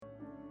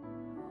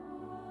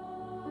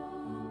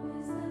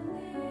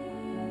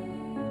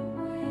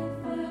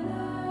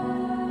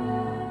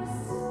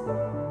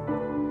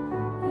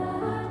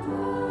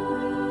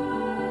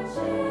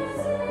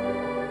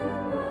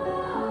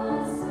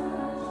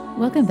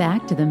Welcome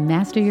back to the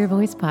Master Your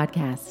Voice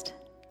podcast,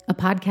 a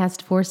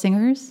podcast for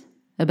singers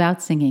about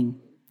singing.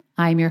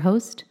 I'm your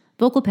host,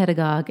 vocal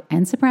pedagogue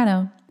and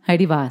soprano,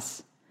 Heidi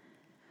Voss.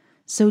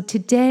 So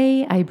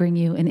today I bring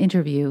you an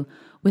interview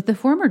with the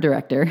former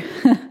director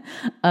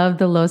of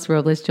the Los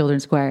Robles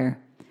Children's Choir.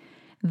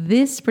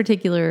 This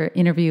particular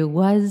interview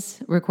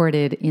was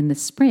recorded in the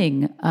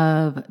spring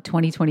of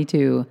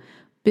 2022,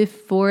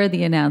 before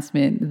the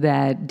announcement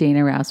that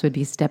Dana Rouse would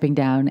be stepping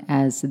down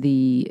as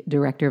the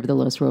director of the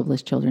Los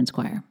Robles Children's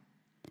Choir.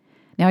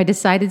 Now, I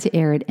decided to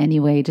air it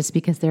anyway, just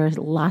because there are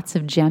lots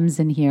of gems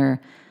in here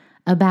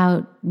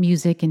about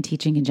music and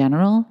teaching in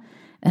general,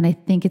 and I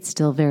think it's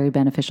still very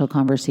beneficial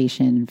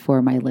conversation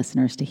for my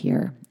listeners to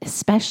hear,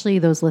 especially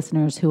those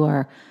listeners who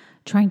are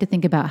trying to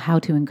think about how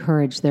to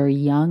encourage their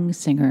young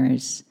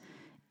singers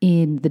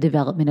in the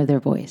development of their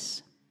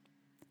voice.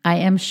 I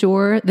am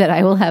sure that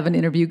I will have an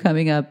interview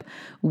coming up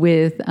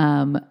with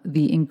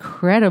the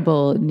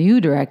incredible new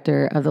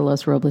director of the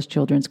Los Robles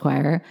Children's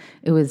Choir.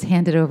 It was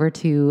handed over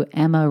to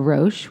Emma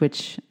Roche,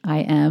 which I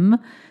am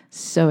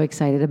so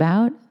excited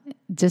about,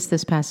 just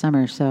this past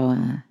summer. So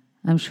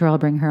I'm sure I'll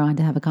bring her on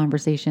to have a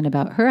conversation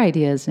about her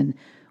ideas and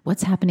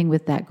what's happening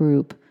with that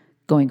group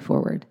going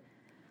forward.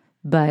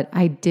 But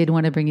I did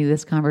want to bring you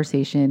this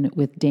conversation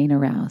with Dana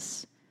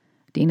Rouse.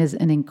 Dana's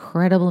an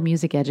incredible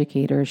music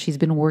educator. She's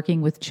been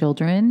working with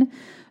children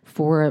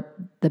for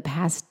the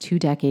past 2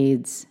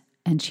 decades,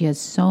 and she has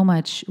so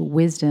much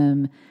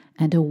wisdom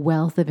and a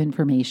wealth of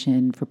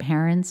information for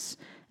parents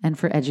and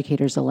for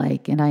educators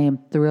alike. And I am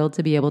thrilled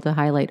to be able to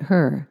highlight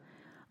her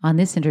on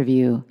this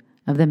interview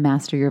of the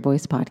Master Your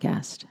Voice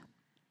podcast.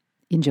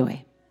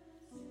 Enjoy.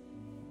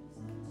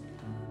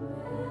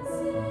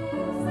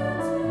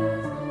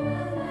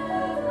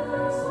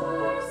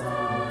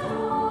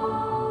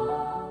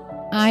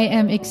 I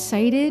am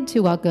excited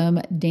to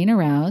welcome Dana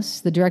Rouse,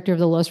 the director of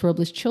the Los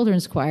Robles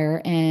Children's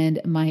Choir, and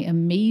my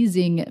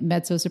amazing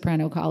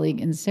mezzo-soprano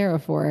colleague in Sarah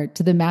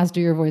to the Master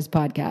Your Voice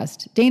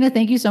podcast. Dana,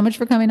 thank you so much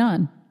for coming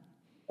on.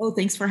 Oh,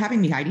 thanks for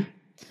having me, Heidi.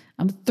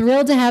 I'm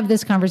thrilled to have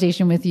this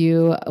conversation with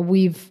you.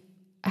 We've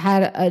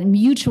had a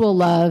mutual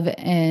love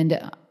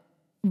and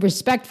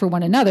respect for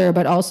one another,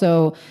 but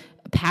also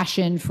a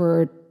passion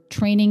for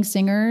training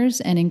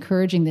singers and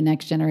encouraging the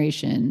next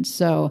generation.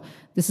 So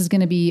this is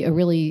going to be a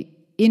really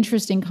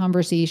interesting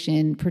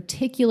conversation,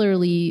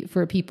 particularly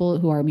for people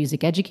who are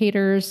music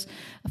educators,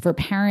 for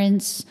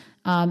parents,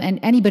 and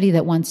anybody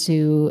that wants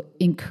to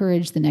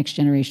encourage the next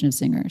generation of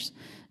singers.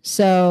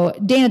 So,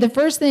 Dana, the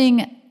first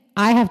thing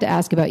I have to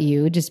ask about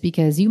you, just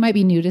because you might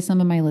be new to some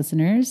of my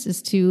listeners,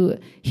 is to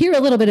hear a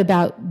little bit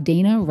about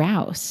Dana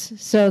Rouse.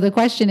 So the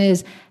question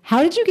is,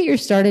 how did you get your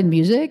start in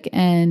music,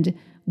 and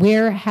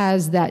where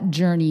has that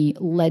journey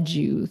led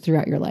you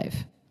throughout your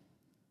life?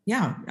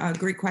 Yeah,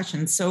 great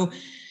question. So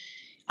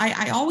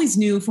I always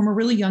knew from a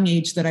really young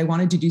age that I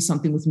wanted to do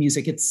something with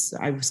music.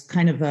 I was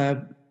kind of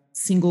a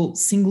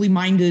singly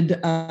minded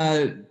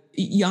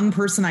young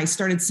person. I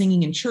started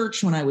singing in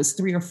church when I was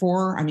 3 or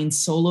 4. I mean,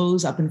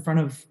 solos up in front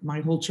of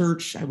my whole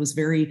church. I was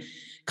very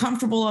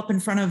comfortable up in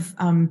front of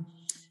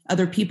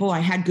other people. I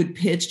had good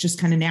pitch, just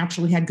kind of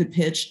naturally had good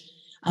pitch.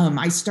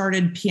 I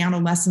started piano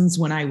lessons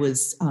when I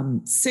was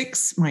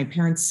 6. My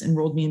parents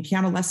enrolled me in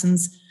piano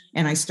lessons,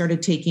 and I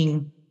started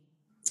taking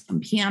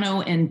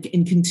piano and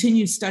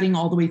continued studying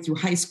all the way through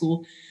high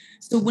school.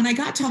 So when I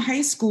got to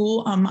high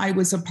school, I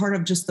was a part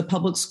of just the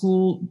public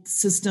school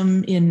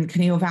system in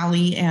Conejo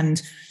Valley,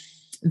 and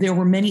there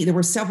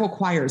were several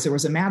choirs. There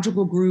was a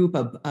madrigal group,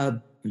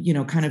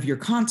 kind of your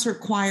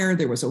concert choir.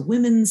 There was a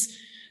women's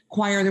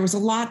choir. There was a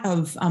lot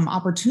of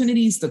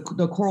opportunities.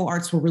 The choral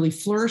arts were really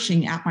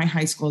flourishing at my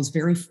high school. I was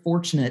very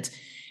fortunate.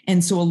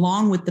 And so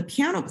along with the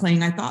piano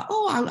playing, I thought,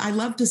 I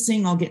love to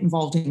sing. I'll get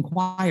involved in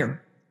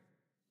choir.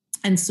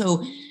 And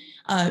so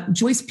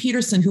Joyce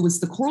Peterson, who was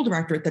the choral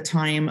director at the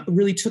time,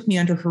 really took me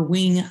under her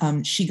wing.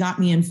 She got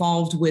me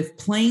involved with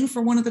playing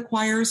for one of the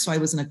choirs. So I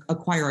was a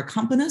choir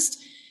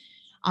accompanist.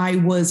 I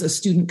was a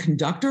student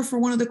conductor for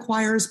one of the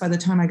choirs by the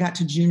time I got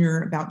to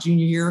junior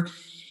year,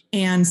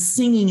 and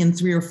singing in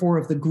 3 or 4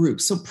 of the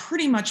groups. So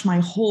pretty much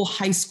my whole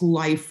high school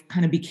life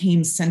kind of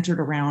became centered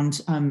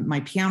around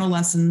my piano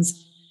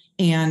lessons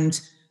and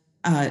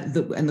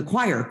the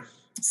choir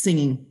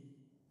singing.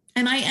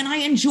 And I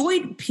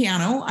enjoyed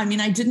piano. I mean,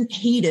 I didn't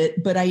hate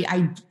it, but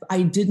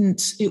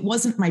it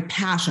wasn't my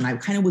passion. I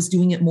kind of was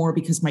doing it more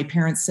because my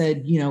parents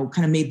said,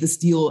 kind of made this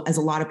deal, as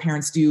a lot of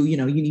parents do, you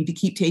need to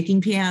keep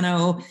taking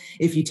piano.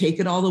 If you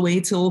take it all the way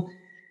till,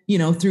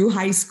 through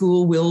high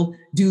school, we'll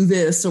do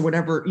this or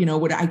whatever,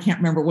 I can't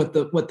remember what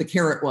the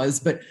carrot was,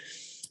 but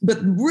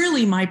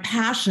really my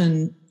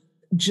passion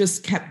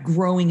just kept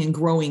growing and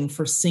growing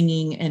for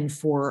singing and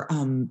for,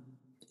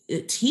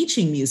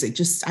 teaching music.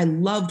 I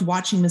loved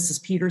watching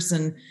Mrs.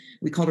 Peterson,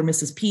 we called her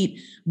Mrs. Pete,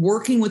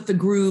 working with the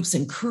groups,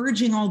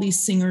 encouraging all these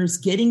singers,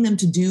 getting them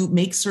to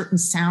make certain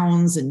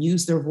sounds and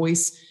use their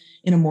voice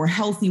in a more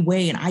healthy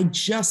way. And I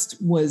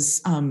just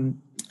was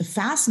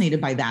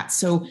fascinated by that.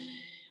 So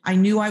I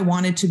knew I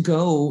wanted to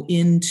go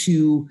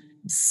into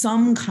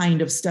some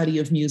kind of study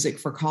of music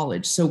for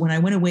college. So when I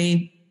went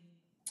away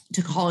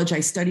to college,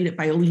 I studied at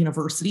Biola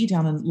University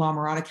down in La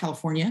Mirada,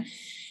 California.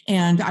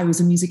 And I was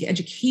a music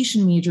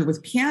education major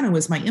with piano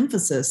as my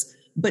emphasis.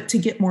 But to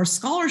get more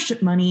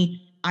scholarship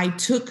money, I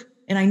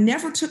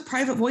never took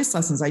private voice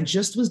lessons. I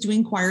just was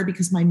doing choir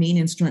because my main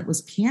instrument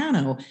was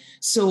piano.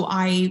 So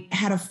I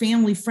had a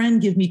family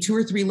friend give me 2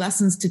 or 3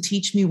 lessons to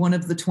teach me one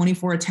of the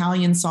 24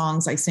 Italian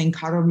songs. I sang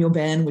Caro mio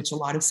ben, which a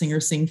lot of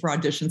singers sing for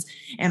auditions.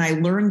 And I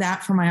learned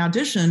that for my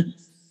audition.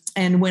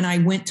 And when I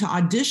went to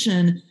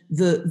audition,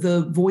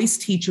 the voice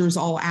teachers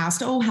all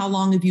asked, "Oh, how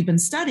long have you been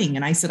studying?"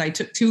 And I said, "I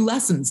took 2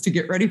 lessons to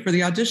get ready for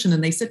the audition."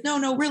 And they said,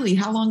 No, really,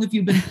 how long have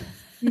you been,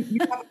 you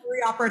have a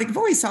very operatic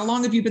voice. How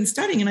long have you been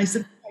studying? And I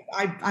said,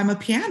 I'm a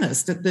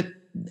pianist and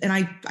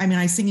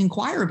I sing in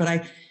choir, but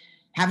I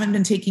haven't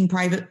been taking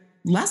private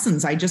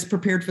lessons. I just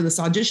prepared for this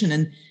audition.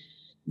 And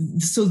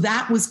so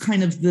that was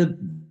kind of the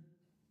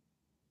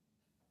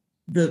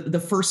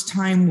first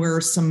time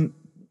where some,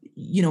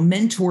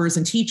 mentors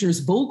and teachers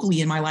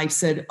vocally in my life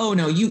said, "Oh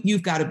no,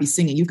 you've got to be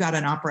singing. You've got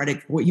an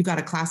operatic, you've got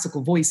a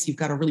classical voice. You've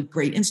got a really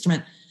great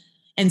instrument."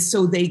 And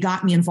so they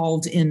got me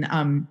involved in,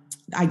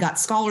 I got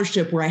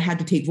scholarship where I had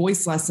to take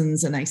voice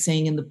lessons, and I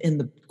sang in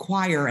the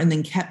choir and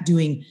then kept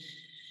doing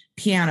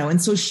piano.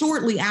 And so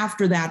shortly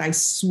after that, I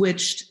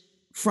switched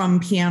from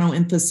piano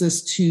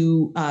emphasis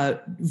to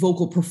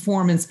vocal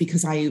performance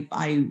because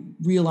I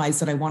realized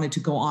that I wanted to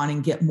go on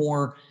and get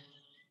more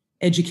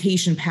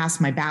education past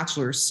my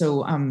bachelor's.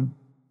 So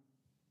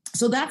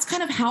that's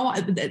kind of how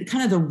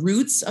kind of the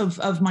roots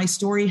of my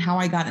story, how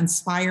I got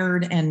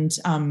inspired and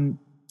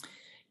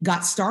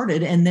got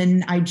started. And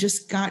then I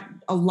just got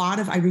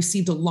I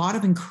received a lot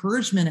of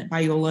encouragement at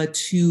Biola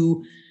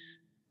to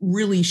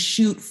really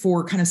shoot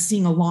for kind of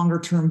seeing a longer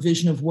term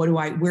vision of where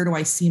do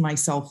I see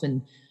myself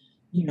in,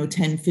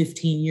 10,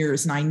 15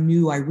 years. And I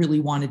knew I really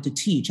wanted to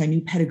teach. I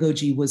knew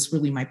pedagogy was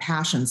really my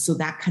passion. So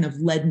that kind of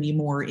led me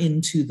more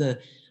into the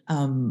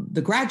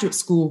graduate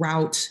school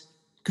route,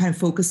 kind of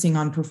focusing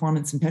on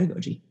performance and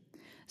pedagogy.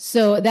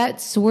 So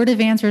that sort of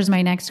answers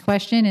my next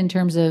question in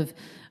terms of,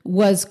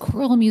 was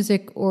choral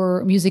music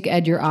or music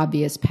ed your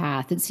obvious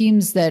path? It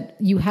seems that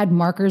you had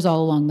markers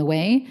all along the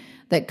way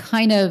that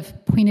kind of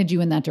pointed you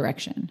in that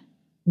direction.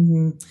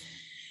 Mm-hmm.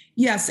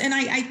 Yes. And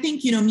I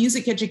think,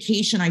 music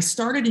education, I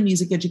started in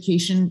music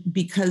education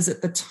because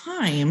at the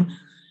time,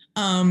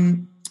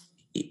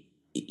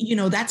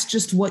 that's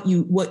just what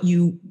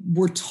you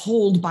were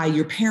told by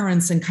your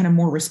parents and kind of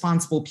more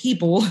responsible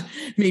people,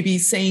 maybe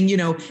saying,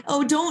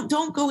 "Oh,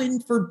 don't go in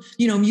for,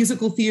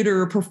 musical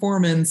theater or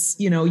performance.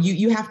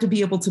 You have to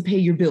be able to pay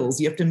your bills.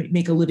 You have to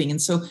make a living."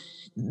 And so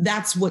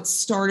that's what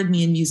started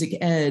me in music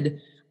ed.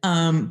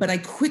 But I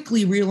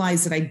quickly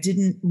realized that I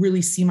didn't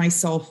really see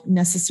myself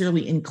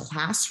necessarily in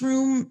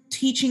classroom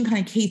teaching, kind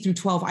of K through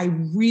 12. I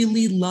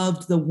really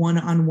loved the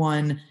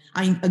one-on-one.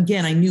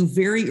 I knew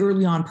very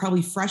early on,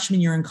 probably freshman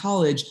year in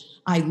college,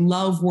 I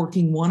love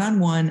working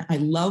one-on-one. I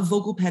love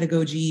vocal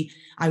pedagogy.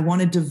 I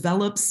want to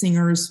develop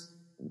singers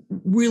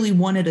really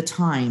one at a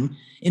time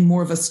in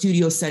more of a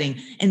studio setting.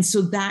 And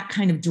so that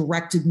kind of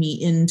directed me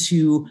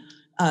into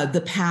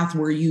the path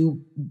where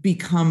you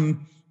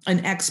become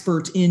an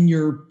expert in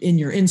your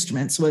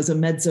instrument. So as a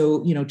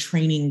mezzo,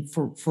 training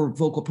for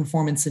vocal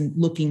performance and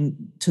looking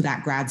to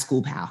that grad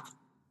school path.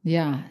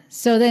 Yeah.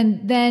 So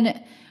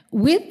then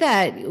with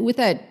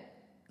that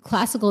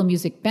classical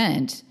music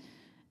bent,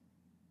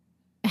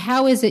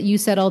 how is it you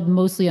settled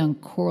mostly on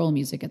choral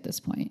music at this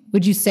point?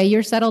 Would you say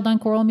you're settled on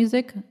choral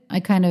music? I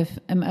kind of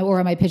am, or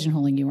am I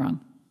pigeonholing you wrong?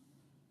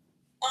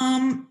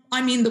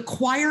 The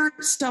choir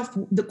stuff,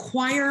 the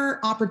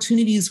choir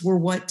opportunities were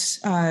what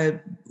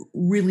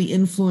really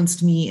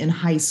influenced me in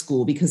high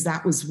school, because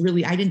that was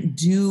really, I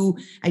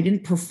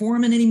didn't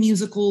perform in any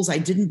musicals. I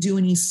didn't do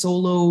any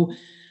solo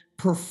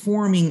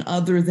performing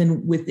other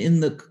than within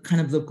the kind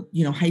of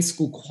the, high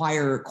school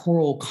choir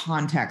choral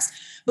context.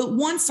 But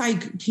once I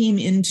came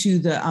into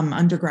the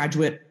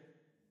undergraduate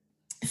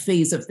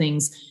phase of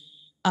things,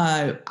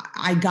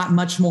 I got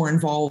much more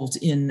involved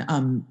in,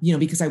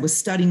 because I was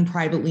studying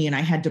privately and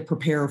I had to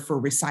prepare for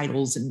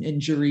recitals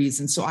and juries.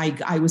 And so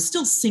I was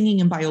still singing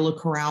in Biola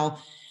Chorale.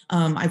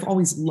 I've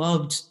always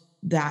loved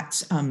that,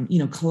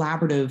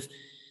 collaborative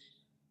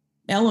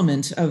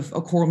element of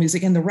choral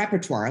music and the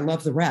repertoire. I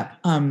love the rep.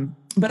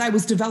 But I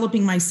was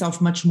developing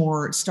myself much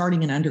more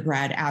starting in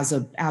undergrad as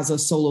a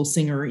solo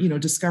singer,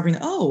 discovering,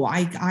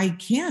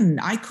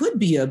 I could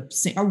be a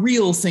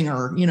real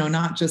singer,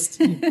 not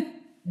just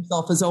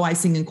myself as, I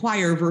sing in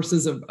choir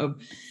versus a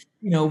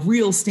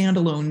real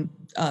standalone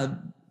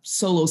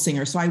solo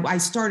singer. So I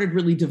started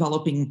really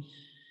developing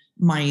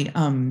my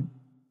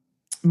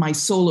my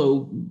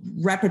solo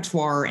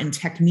repertoire and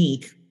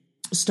technique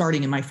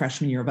starting in my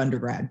freshman year of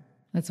undergrad.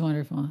 That's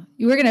wonderful.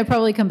 You were going to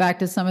probably come back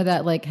to some of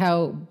that, like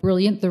how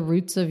brilliant the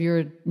roots of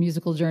your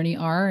musical journey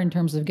are in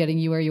terms of getting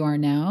you where you are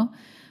now,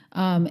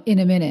 in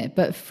a minute.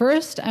 But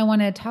first, I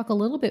want to talk a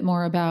little bit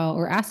more about,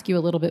 or ask you a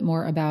little bit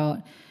more about,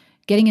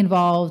 getting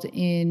involved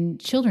in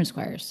children's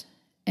choirs.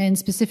 And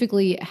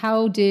specifically,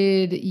 how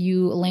did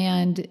you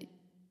land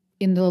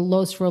in the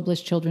Los Robles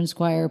Children's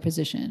Choir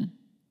position?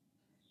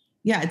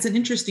 Yeah, it's an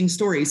interesting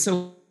story.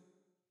 So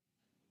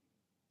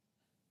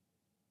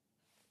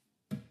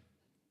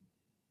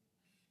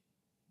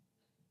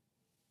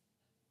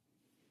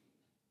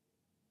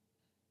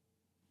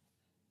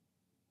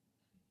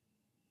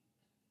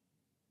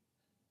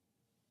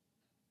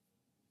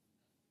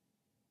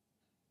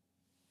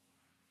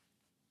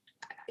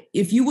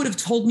if you would have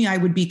told me I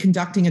would be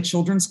conducting a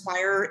children's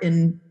choir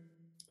in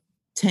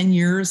 10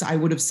 years, I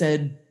would have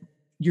said,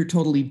 you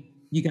got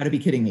to be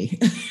kidding me.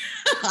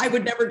 I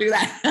would never do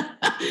that.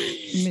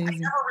 I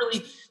never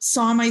really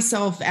saw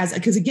myself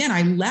because again,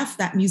 I left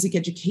that music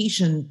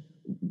education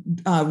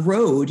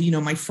road,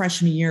 my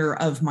freshman year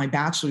of my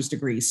bachelor's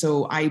degree.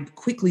 So I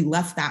quickly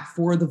left that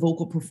for the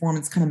vocal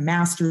performance kind of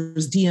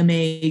master's,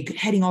 DMA,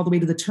 heading all the way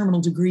to the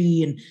terminal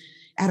degree and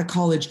at a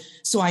college.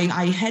 So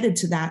I headed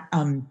to that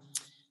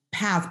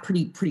path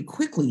pretty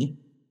quickly.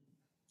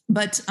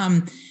 But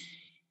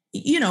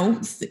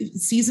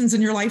seasons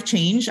in your life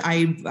change.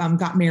 I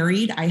got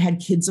married. I had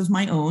kids of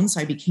my own,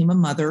 so I became a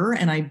mother,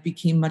 and I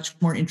became much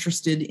more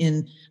interested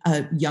in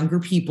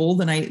younger people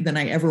than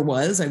I ever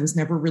was. I was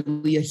never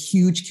really a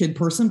huge kid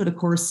person, but of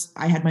course,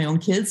 I had my own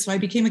kids, so I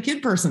became a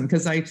kid person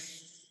because I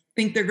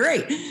think they're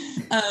great.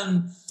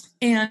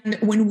 And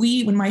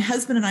when my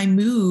husband and I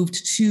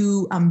moved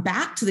to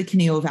back to the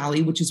Conejo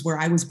Valley, which is where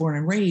I was born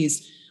and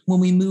raised. When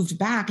we moved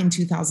back in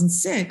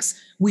 2006,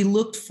 we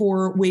looked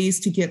for ways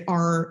to get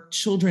our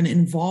children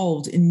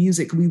involved in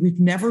music.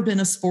 We've never been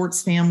a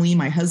sports family.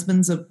 My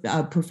husband's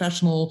a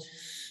professional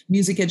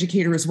music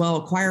educator as well,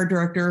 a choir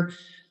director,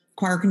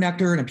 choir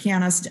conductor, and a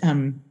pianist.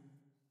 And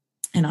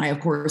I, of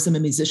course, am a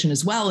musician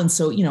as well. And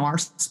so, our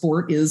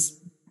sport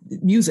is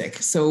music.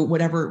 So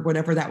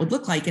whatever that would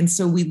look like. And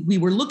so we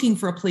were looking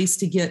for a place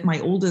to get my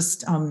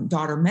oldest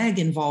daughter, Meg,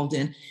 involved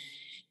in.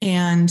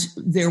 And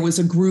there was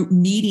a group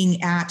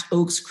meeting at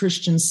Oaks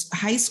Christian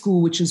High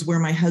School, which is where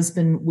my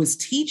husband was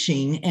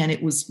teaching, and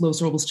it was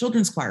Los Robles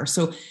Children's Choir.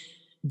 So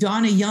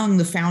Donna Young,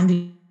 the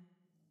founding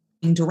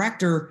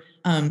director,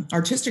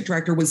 artistic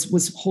director,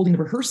 was holding the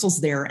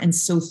rehearsals there. And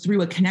so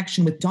through a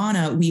connection with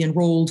Donna, we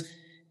enrolled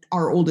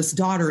our oldest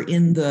daughter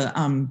in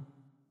the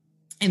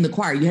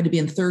choir. You had to be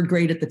in third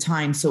grade at the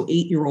time. So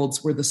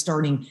 8-year-olds were the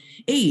starting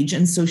age.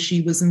 And so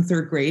she was in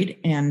third grade,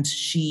 and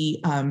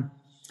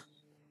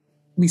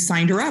we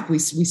signed her up. We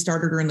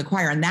started her in the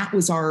choir, and that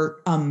was our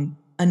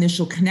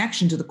initial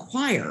connection to the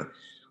choir.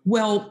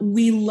 Well,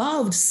 we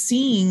loved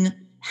seeing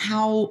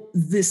how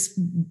this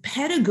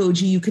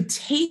pedagogy, you could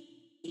take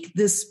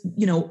this,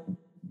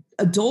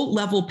 adult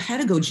level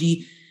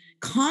pedagogy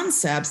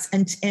concepts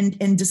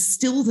and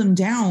distill them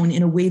down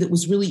in a way that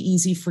was really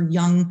easy for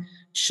young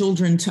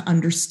children to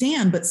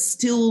understand, but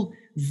still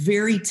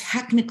very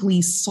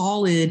technically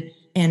solid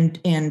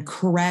and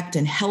correct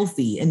and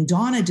healthy. And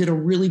Donna did a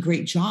really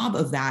great job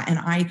of that.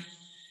 And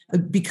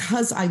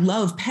because I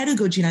love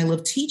pedagogy and I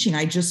love teaching,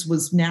 I just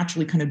was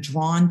naturally kind of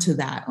drawn to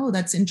that. Oh,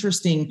 that's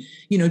interesting.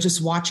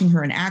 Just watching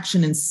her in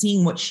action and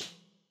seeing what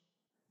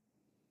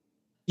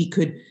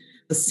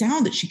the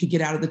sound that she could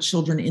get out of the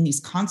children in these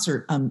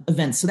concert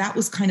events. So that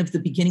was kind of the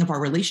beginning of our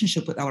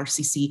relationship with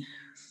LRCC.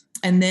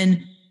 And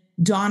then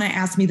Donna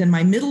asked me, then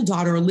my middle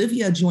daughter,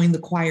 Olivia, joined the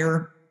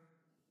choir.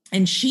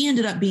 And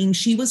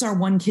she was our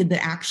one kid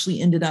that actually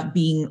ended up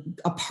being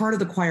a part of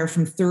the choir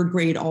from third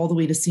grade all the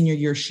way to senior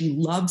year. She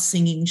loved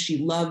singing. She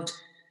loved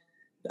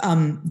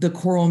the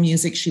choral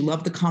music. She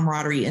loved the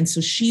camaraderie. And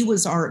so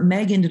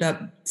Meg ended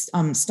up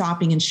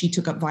stopping, and she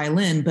took up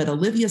violin, but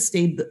Olivia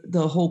stayed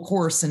the whole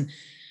course and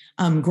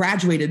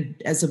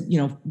graduated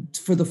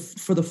for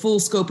the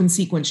full scope and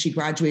sequence. She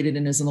graduated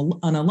and is an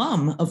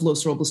alum of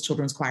Los Robles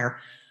Children's Choir.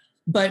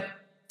 But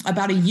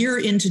about a year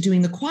into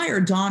doing the choir,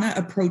 Donna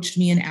approached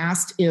me and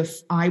asked if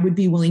I would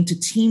be willing to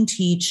team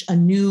teach a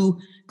new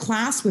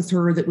class with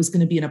her that was going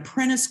to be an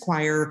apprentice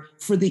choir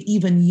for the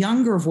even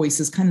younger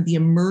voices, kind of the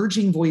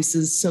emerging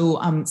voices. So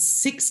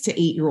 6 to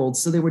 8-year-olds.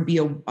 So there would be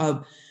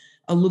a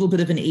little bit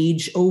of an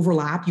age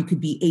overlap. You could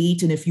be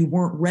 8. And if you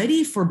weren't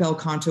ready for bel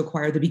canto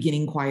choir, the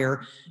beginning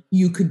choir,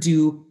 you could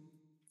do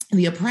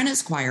the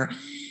apprentice choir.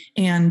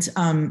 And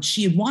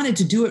she had wanted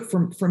to do it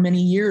for many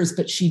years,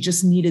 but she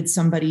just needed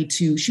somebody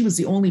she was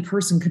the only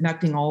person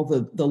conducting all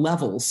the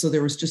levels. So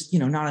there was just,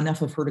 not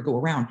enough of her to go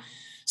around.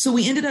 So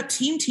we ended up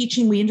team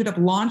teaching. We ended up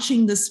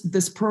launching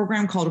this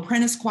program called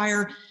Apprentice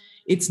Choir.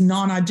 It's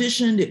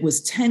non-auditioned. It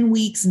was 10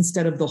 weeks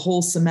instead of the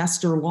whole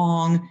semester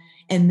long.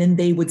 And then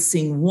they would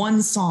sing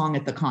one song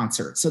at the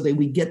concert. So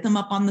we'd get them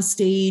up on the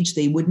stage.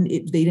 They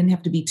didn't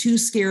have to be too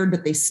scared,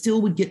 but they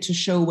still would get to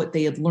show what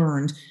they had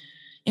learned.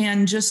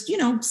 And just,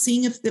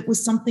 seeing if it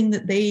was something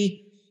that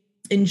they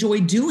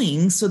enjoyed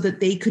doing so that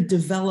they could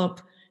develop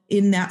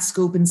in that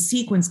scope and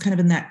sequence, kind of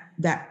in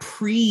that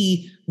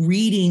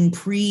pre-reading,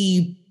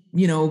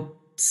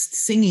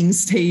 singing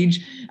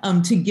stage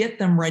to get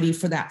them ready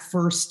for that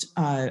first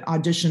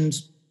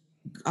auditioned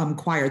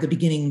choir, the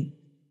beginning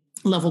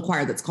level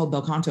choir that's called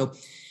bel canto.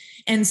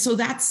 And so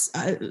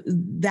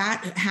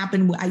that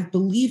happened. I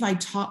believe I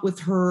taught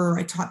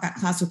that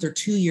class with her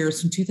 2 years,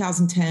 from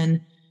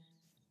 2010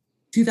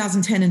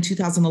 2010 and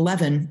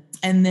 2011.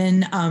 And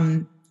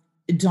then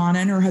Donna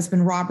and her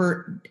husband,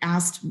 Robert,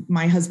 asked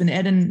my husband,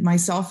 Ed, and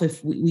myself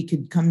if we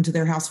could come to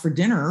their house for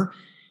dinner.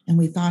 And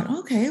we thought,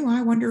 okay, well,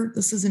 I wonder,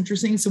 this is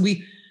interesting. So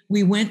we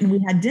went and we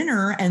had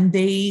dinner, and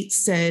they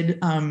said,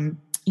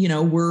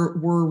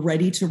 we're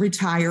ready to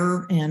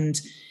retire. And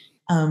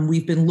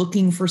we've been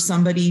looking for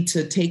somebody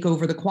to take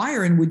over the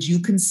choir. And would you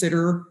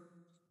consider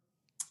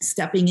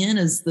stepping in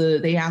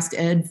they asked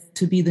Ed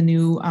to be the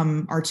new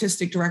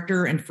artistic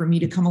director, and for me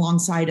to come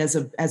alongside as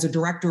a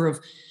director of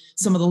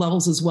some of the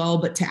levels as well,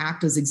 but to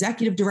act as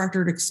executive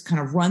director to kind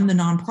of run the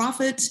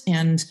nonprofit.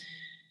 And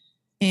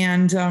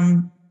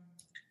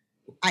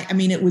I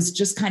mean, it was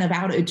just kind of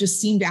it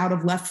just seemed out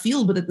of left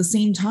field, but at the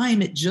same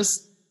time, it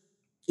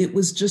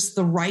was just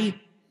the right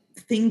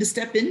thing to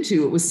step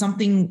into. It was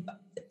something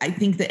I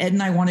think that Ed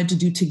and I wanted to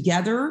do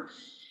together.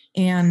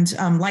 And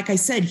like I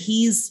said,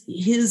 his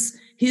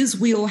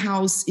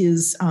wheelhouse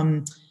is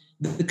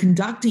the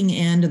conducting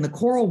end and the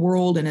choral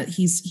world. And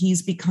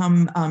he's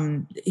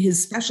become,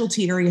 his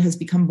specialty area has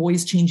become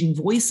boys changing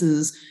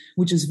voices,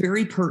 which is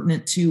very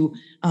pertinent to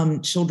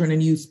children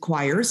and youth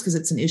choirs, because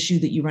it's an issue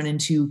that you run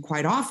into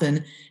quite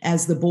often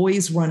as the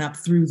boys run up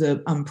through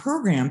the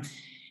program.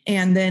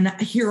 And then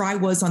here I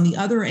was on the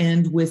other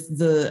end with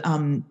the,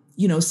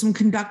 some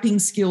conducting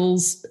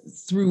skills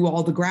through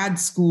all the grad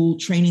school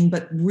training,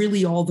 but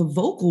really all the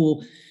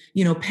vocal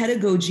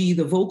pedagogy,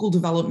 the vocal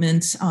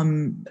development,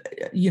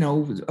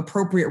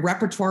 appropriate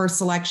repertoire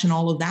selection,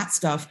 all of that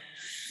stuff.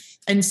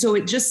 And so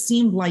it just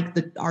seemed like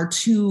our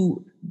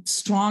two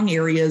strong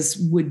areas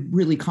would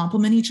really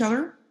complement each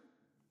other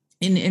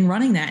in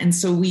running that. And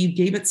so we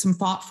gave it some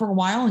thought for a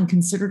while and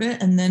considered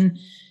it, and then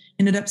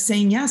ended up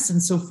saying yes.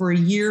 And so for a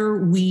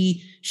year,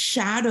 we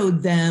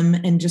shadowed them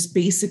and just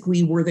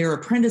basically were their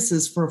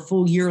apprentices for a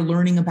full year,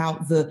 learning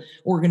about the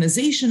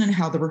organization and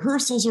how the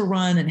rehearsals are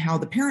run and how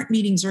the parent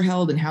meetings are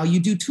held and how you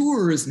do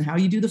tours and how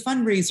you do the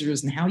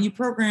fundraisers and how you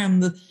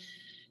program the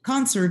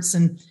concerts.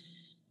 And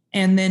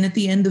then at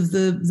the end of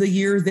the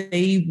year,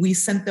 we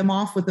sent them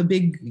off with a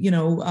big,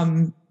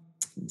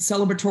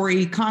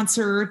 celebratory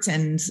concert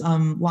and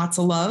lots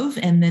of love.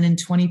 And then in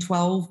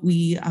 2012,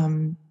 we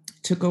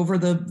took over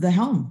the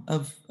helm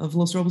of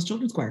Los Robles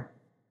Children's Choir.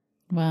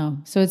 Wow.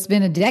 So it's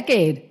been a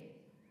decade.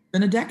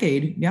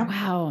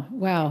 Yeah.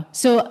 Wow.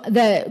 So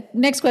the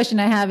next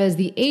question I have is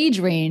the age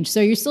range. So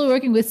you're still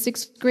working with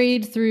 6th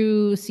grade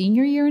through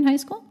senior year in high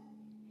school?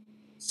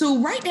 So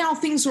right now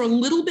things are a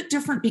little bit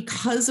different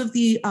because of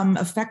the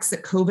effects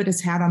that COVID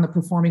has had on the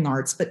performing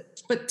arts.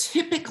 But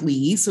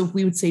typically, so if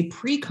we would say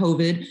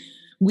pre-COVID,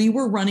 we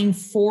were running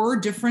 4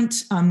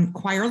 different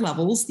choir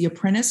levels: the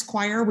apprentice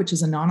choir, which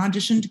is a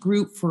non-auditioned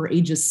group for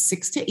ages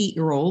 6 to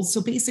 8-year-olds.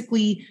 So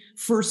basically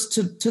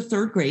 1st to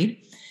 3rd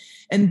grade.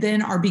 And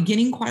then our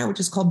beginning choir, which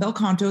is called Bel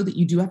Canto, that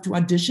you do have to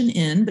audition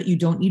in, but you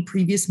don't need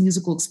previous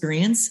musical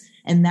experience.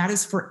 And that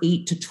is for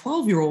 8 to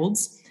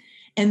 12-year-olds.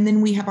 And then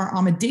we have our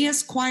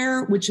Amadeus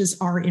choir, which is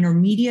our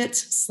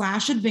intermediate /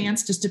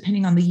 advanced, just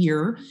depending on the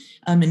year,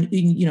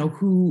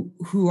 who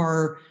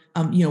our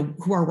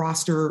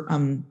roster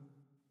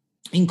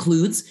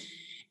includes.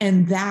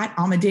 And that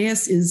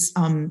Amadeus is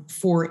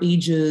for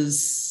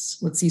ages,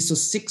 so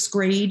 6th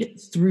grade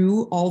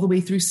through all the way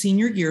through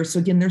senior year. So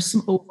again, there's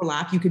some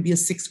overlap. You could be a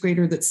 6th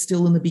grader that's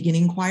still in the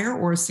beginning choir,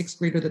 or a 6th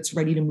grader that's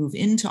ready to move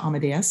into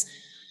Amadeus.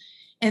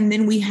 And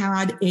then we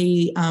had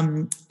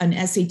an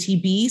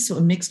SATB, so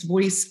a mixed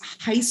voice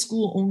high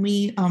school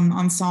only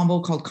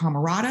ensemble called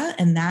Camerata.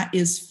 And that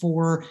is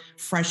for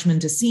freshman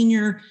to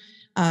senior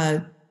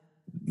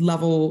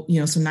level,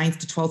 so 9th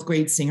to 12th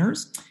grade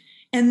singers.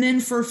 And then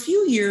for a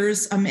few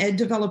years, Ed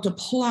developed a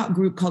pull-out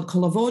group called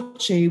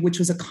Colavoce, which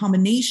was a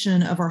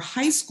combination of our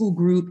high school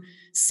group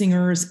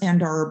singers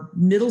and our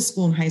middle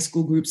school and high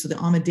school groups, so the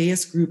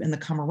Amadeus group and the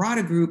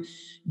Camerata group,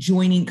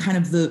 joining kind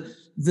of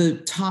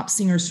the top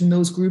singers from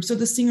those groups, or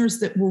the singers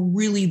that were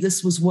really,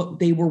 this was what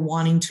they were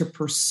wanting to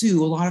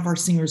pursue. A lot of our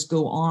singers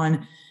go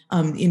on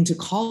into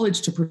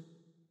college to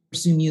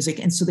pursue music.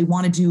 And so they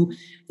want to do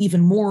even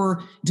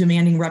more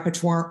demanding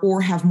repertoire or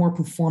have more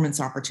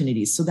performance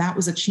opportunities. So that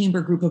was a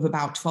chamber group of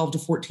about 12 to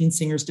 14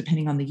 singers,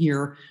 depending on the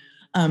year.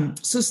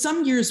 So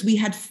some years we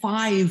had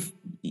 5,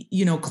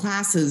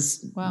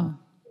 classes. Wow.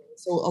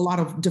 So a lot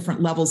of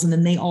different levels. And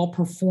then they all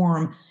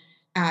perform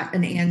at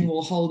an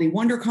annual Holiday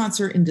Wonder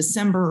concert in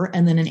December,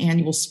 and then an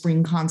annual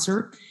spring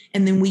concert.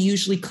 And then we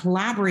usually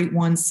collaborate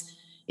once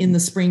in the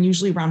spring,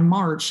 usually around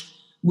March,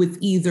 with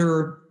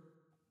either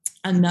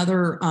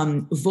another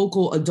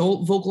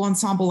adult vocal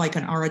ensemble like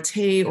an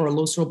Arate or a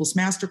Los Robles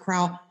Master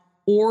Chorale,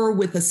 or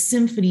with a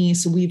symphony.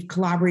 So we've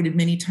collaborated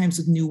many times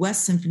with New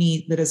West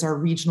Symphony, that is our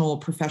regional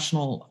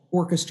professional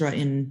orchestra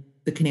in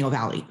the Conejo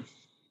Valley.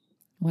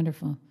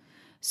 Wonderful.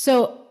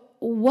 So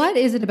what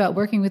is it about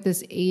working with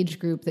this age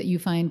group that you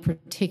find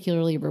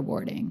particularly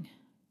rewarding?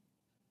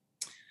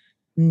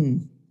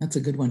 That's a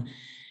good one.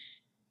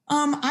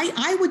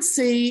 I would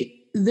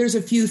say there's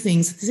a few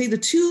things. To say the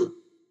 2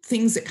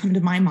 things that come to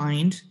my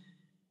mind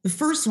The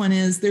first one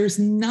is there's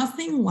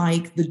nothing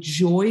like the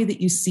joy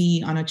that you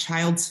see on a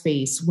child's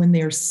face when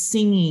they're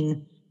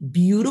singing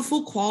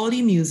beautiful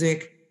quality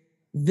music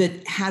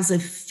that has a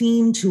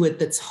theme to it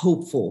that's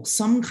hopeful,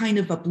 some kind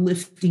of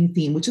uplifting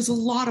theme, which is a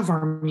lot of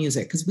our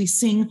music, because we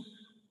sing,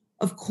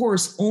 of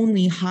course,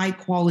 only high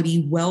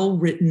quality,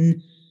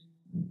 well-written,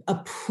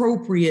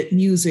 appropriate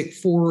music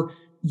for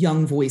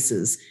young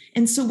voices.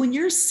 And so when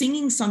you're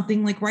singing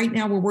something like right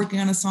now, we're working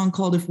on a song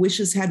called If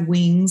Wishes Had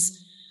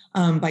Wings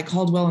by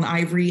Caldwell and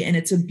Ivory. And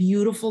it's a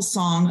beautiful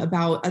song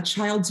about a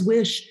child's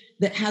wish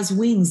that has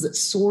wings, that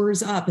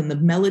soars up, and the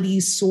melody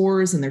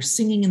soars, and they're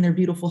singing in their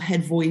beautiful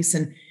head voice.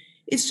 And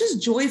it's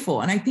just joyful.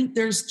 And I think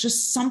there's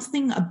just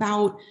something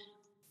about,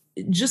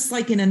 just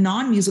like in a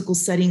non-musical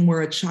setting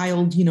where a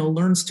child,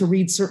 learns to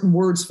read certain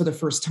words for the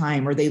first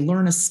time, or they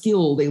learn a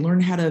skill, they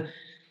learn how to,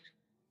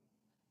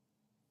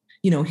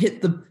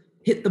 hit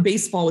the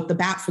baseball with the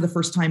bat for the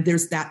first time.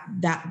 There's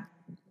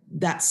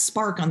that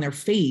spark on their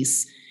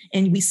face.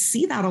 And we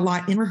see that a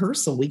lot in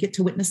rehearsal. We get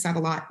to witness that a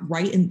lot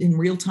right in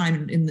real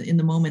time in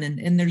the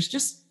moment. And there's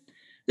just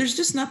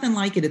nothing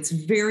like it. It's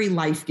very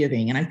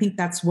life-giving. And I think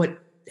that's what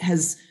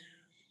has,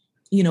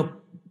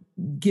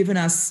 given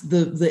us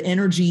the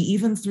energy,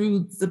 even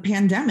through the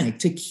pandemic,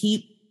 to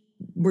keep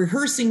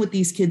rehearsing with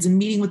these kids and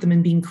meeting with them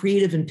and being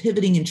creative and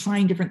pivoting and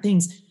trying different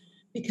things,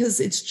 because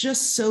it's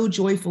just so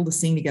joyful to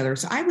sing together.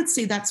 So I would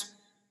say that's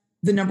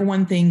the number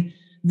one thing.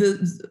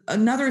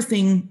 Another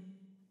thing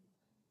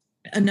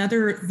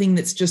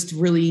that's just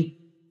really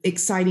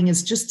exciting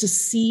is just to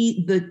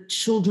see the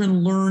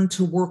children learn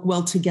to work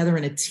well together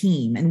in a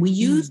team. And we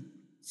use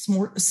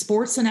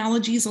sports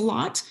analogies a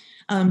lot,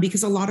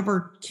 because a lot of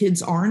our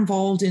kids are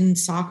involved in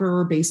soccer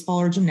or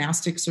baseball or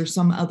gymnastics or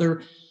some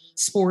other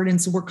sport.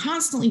 And so we're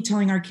constantly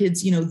telling our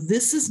kids,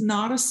 this is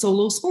not a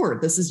solo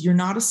sport. You're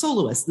not a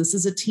soloist. This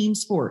is a team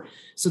sport.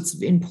 So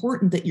it's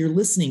important that you're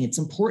listening. It's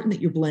important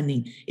that you're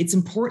blending. It's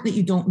important that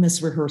you don't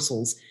miss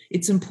rehearsals.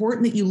 It's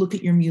important that you look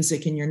at your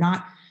music and you're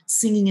not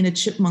singing in a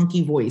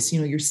chipmunky voice.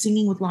 You're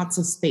singing with lots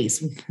of space.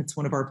 That's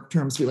one of our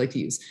terms we like to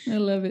use. I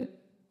love it.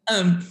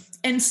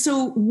 And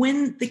so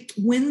when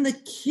the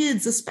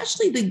kids,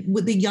 especially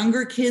the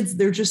younger kids,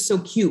 they're just so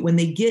cute when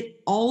they get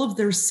all of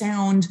their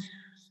sound,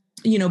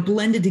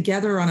 blended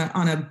together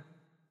on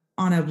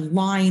a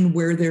line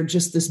where they're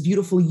just this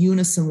beautiful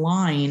unison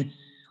line,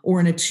 or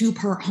in a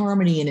 2-part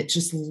harmony, and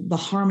the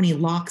harmony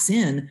locks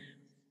in.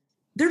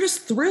 They're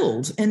just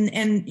thrilled.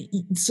 And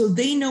so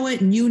they know it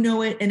and you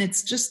know it. And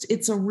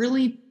it's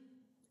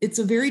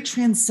a very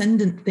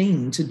transcendent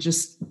thing to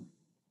just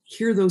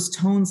hear those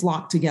tones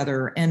locked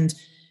together. And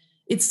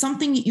it's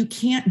something that you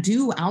can't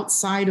do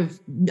outside of,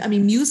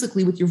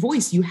 musically with your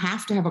voice. You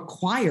have to have a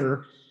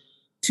choir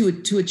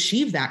to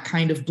achieve that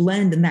kind of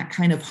blend and that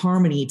kind of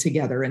harmony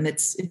together. And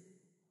it's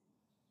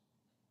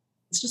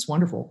just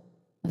wonderful.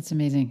 That's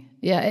amazing.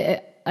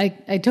 Yeah,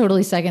 I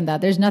totally second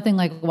that. There's nothing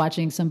like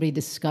watching somebody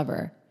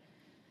discover.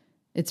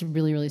 It's a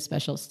really, really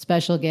special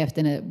gift.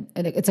 And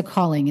it's a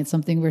calling. It's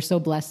something we're so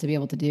blessed to be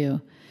able to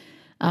do.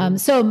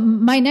 So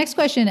my next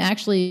question,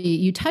 actually,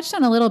 you touched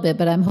on a little bit,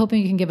 but I'm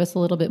hoping you can give us a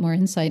little bit more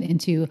insight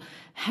into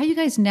how you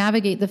guys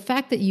navigate the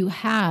fact that you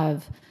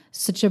have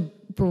such a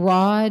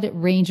broad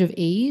range of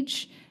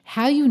age,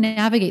 how you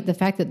navigate the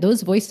fact that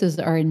those voices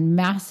are in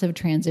massive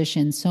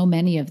transition, so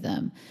many of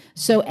them.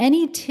 So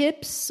any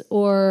tips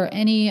or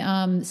any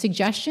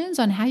suggestions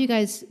on how you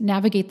guys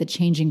navigate the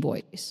changing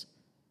voice?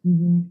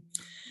 Mm-hmm.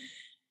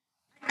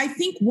 I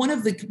think one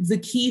of the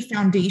key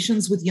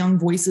foundations with young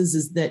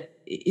voices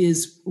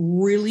is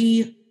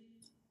really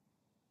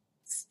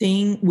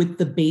staying with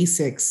the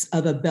basics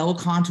of a bel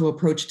canto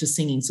approach to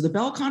singing. So the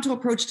bel canto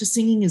approach to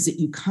singing is that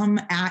you come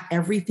at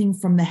everything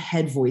from the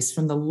head voice,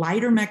 from the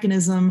lighter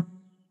mechanism,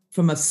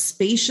 from a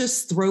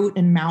spacious throat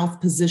and mouth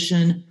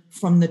position,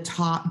 from the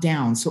top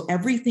down. So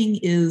everything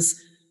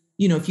is,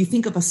 if you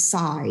think of a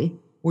sigh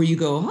where you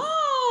go,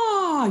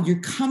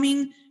 you're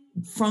coming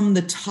from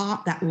the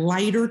top, that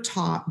lighter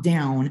top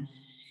down,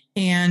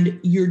 and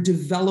you're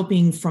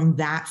developing from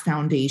that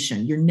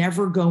foundation. You're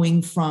never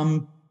going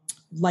from,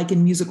 like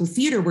in musical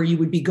theater, where you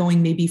would be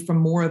going maybe from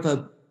more of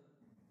a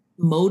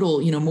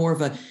modal, more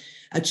of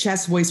a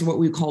chest voice, or what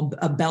we call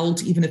a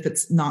belt, even if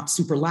it's not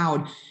super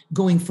loud,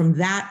 going from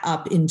that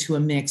up into a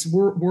mix.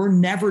 We're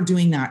never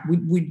doing that.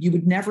 You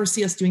would never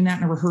see us doing that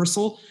in a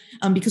rehearsal,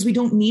 because we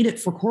don't need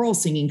it for choral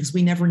singing, because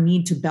we never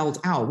need to belt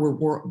out.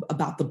 We're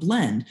about the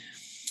blend.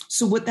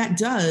 So what that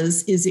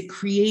does is it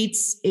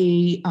creates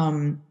a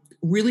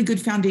really good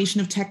foundation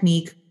of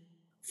technique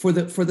for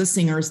the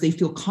singers. They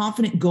feel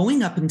confident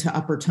going up into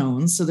upper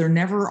tones. So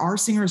our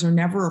singers are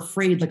never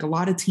afraid. Like a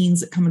lot of teens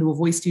that come into a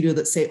voice studio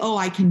that say,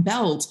 I can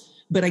belt,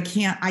 but I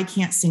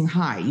can't sing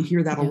high. You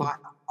hear that a lot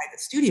in private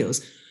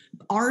studios.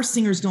 Our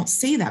singers don't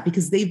say that,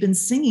 because they've been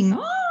singing,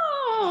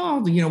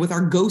 with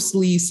our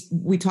ghostly,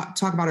 we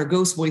talk about our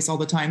ghost voice all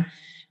the time,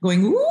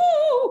 going,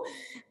 ooh.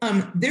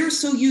 They're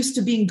so used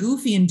to being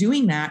goofy and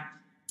doing that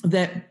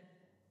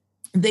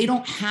they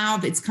don't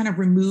have, it's kind of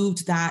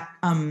removed that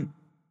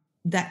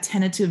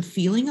tentative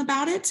feeling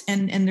about it.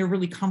 And they're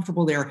really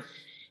comfortable there.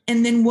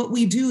 And then what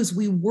we do is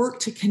we work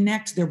to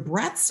connect their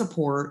breath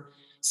support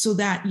so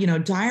that,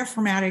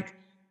 diaphragmatic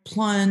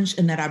plunge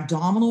and that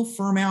abdominal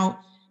firm out,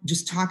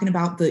 just talking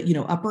about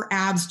the, upper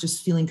abs,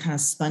 just feeling kind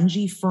of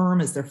spongy firm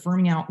as they're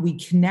firming out. We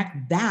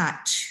connect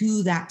that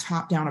to that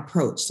top-down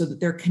approach so that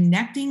they're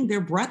connecting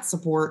their breath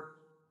support,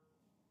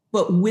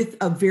 but with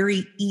a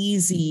very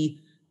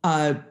easy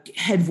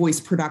head voice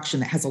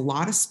production that has a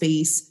lot of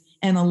space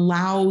and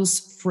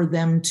allows for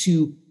them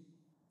to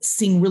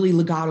sing really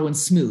legato and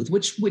smooth,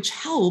 which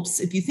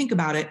helps if you think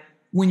about it,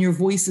 when your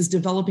voice is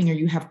developing or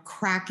you have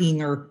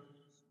cracking or,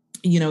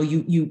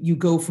 you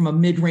go from a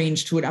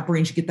mid-range to an upper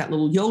range, you get that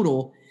little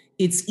yodel.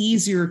 It's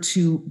easier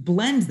to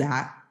blend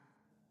that,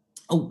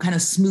 kind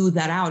of smooth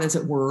that out, as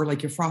it were,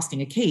 like you're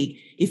frosting a cake.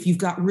 If you've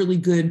got really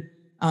good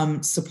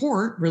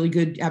support, really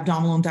good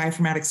abdominal and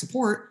diaphragmatic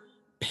support,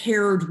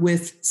 paired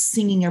with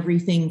singing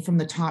everything from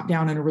the top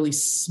down in a really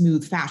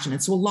smooth fashion.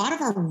 And so a lot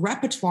of our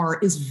repertoire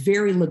is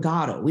very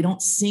legato. We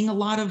don't sing a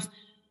lot of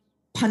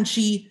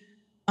punchy.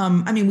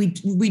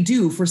 We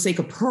do for sake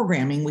of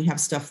programming. We have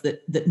stuff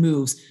that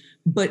moves,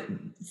 but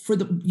for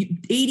the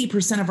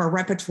 80% of our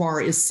repertoire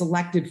is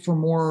selected for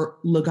more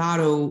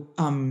legato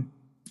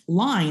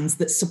lines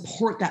that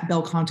support that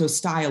bel canto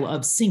style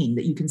of singing,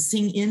 that you can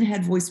sing in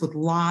head voice with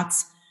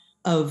lots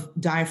of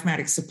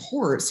diaphragmatic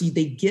support. So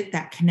they get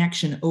that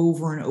connection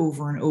over and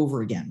over and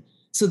over again,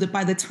 so that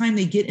by the time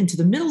they get into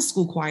the middle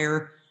school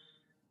choir,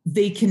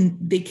 they can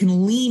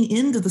lean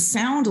into the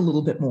sound a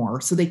little bit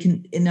more. So they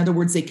can, in other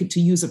words, they could, to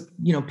use a,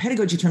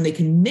 pedagogy term, they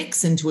can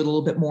mix into it a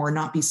little bit more and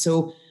not be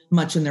so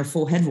much in their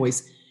full head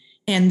voice.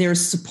 And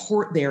there's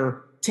support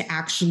there to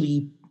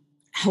actually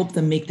help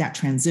them make that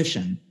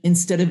transition,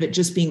 instead of it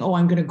just being,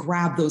 I'm going to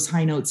grab those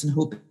high notes and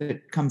hope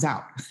it comes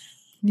out.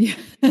 Yeah,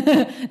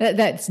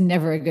 that's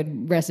never a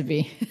good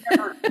recipe.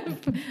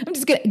 I'm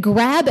just gonna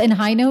grab and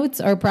high notes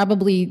are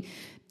probably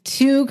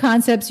two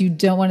concepts you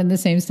don't want in the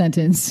same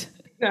sentence.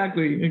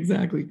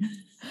 Exactly.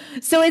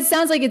 So it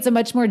sounds like it's a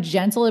much more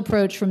gentle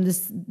approach from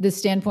this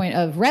standpoint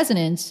of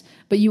resonance,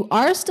 but you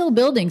are still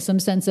building some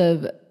sense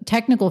of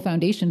technical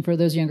foundation for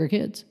those younger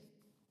kids.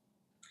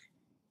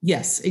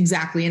 Yes,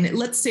 exactly. And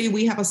let's say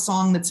we have a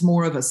song that's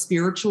more of a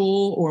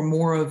spiritual or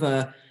more of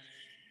a,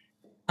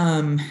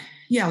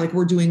 like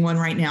we're doing one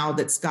right now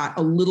that's got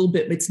a little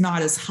bit, it's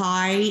not as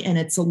high and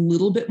it's a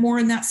little bit more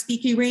in that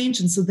speaky range.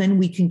 And so then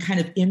we can kind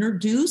of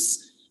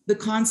introduce the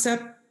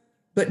concept,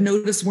 but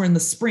notice we're in the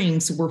spring.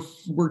 So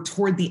we're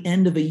toward the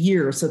end of a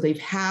year. So they've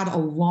had a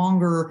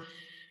longer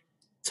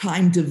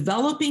time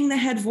developing the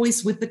head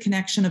voice with the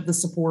connection of the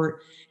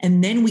support.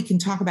 And then we can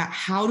talk about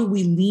how do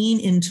we lean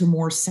into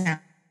more sound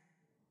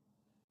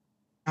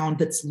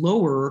that's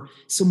lower,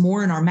 so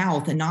more in our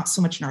mouth and not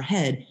so much in our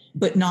head,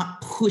 but not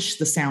push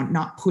the sound,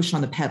 not push on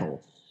the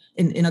pedal.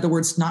 In other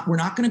words, we're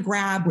not going to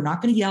grab, we're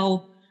not going to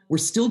yell, we're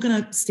still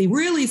going to stay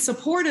really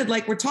supported,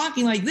 like we're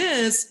talking like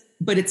this,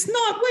 but it's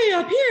not way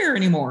up here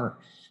anymore.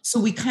 So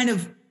we kind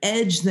of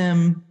edge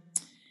them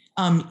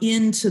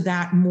into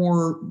that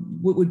more,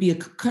 what would be a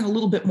kind of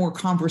little bit more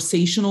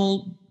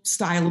conversational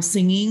style of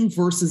singing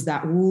versus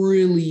that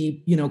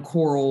really,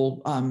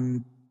 choral,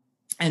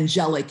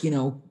 angelic,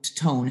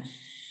 tone.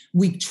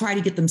 We try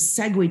to get them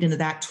segued into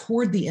that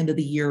toward the end of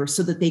the year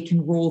so that they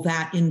can roll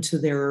that into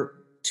their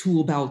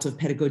tool belt of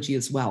pedagogy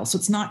as well. So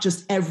it's not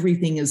just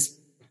everything is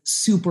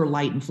super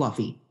light and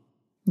fluffy.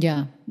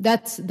 Yeah,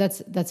 that's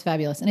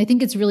fabulous. And I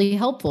think it's really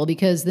helpful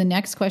because the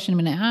next question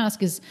I'm going to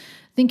ask is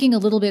thinking a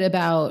little bit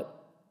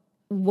about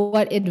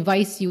what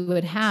advice you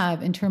would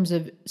have in terms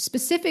of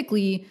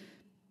specifically,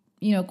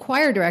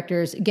 choir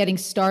directors getting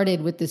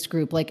started with this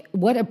group. Like,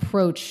 what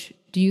approach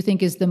do you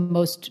think is the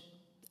most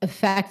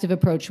effective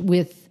approach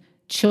with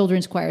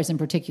children's choirs in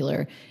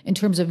particular, in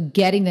terms of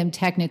getting them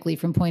technically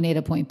from point A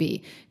to point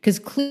B? Because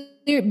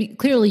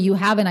clearly you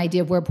have an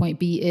idea of where point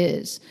B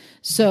is.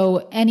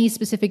 So any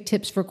specific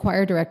tips for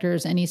choir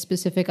directors, any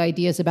specific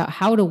ideas about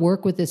how to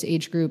work with this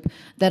age group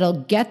that'll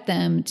get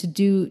them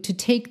to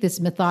take this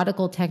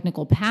methodical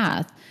technical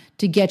path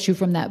to get you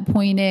from that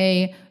point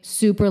A,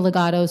 super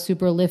legato,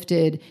 super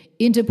lifted,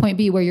 into point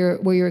B where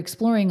you're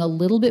exploring a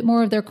little bit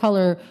more of their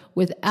color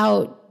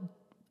without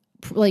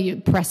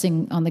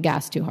pressing on the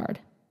gas too hard?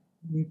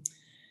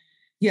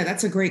 Yeah,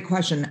 that's a great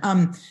question.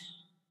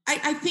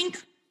 I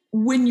think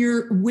when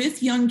you're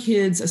with young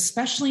kids,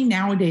 especially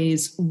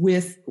nowadays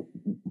with,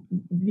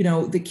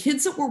 the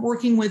kids that we're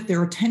working with,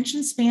 their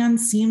attention span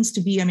seems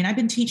to be, I've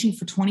been teaching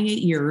for 28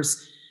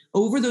 years.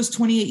 Over those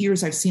 28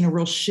 years, I've seen a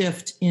real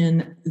shift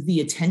in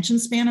the attention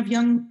span of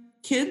young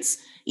kids,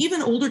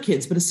 even older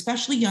kids, but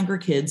especially younger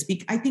kids.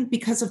 I think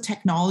because of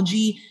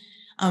technology,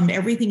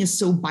 everything is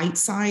so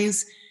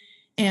bite-sized.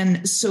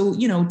 And so,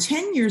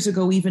 10 years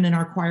ago, even in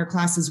our choir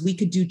classes, we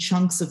could do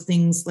chunks of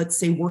things, let's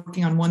say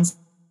working on one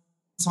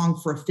song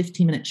for a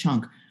 15-minute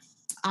chunk.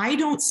 I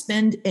don't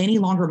spend any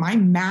longer. My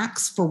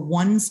max for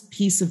one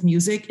piece of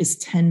music is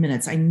 10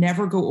 minutes. I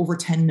never go over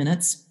 10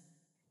 minutes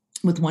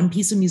with one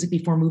piece of music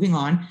before moving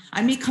on.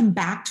 I may come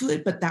back to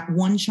it, but that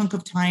one chunk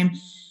of time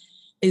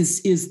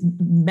is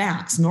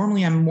max.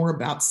 Normally I'm more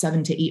about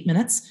 7 to 8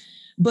 minutes,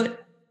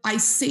 but I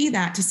say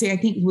that to say, I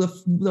think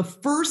the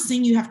first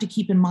thing you have to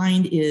keep in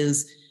mind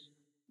is,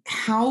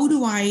 how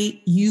do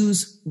I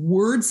use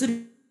words that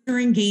are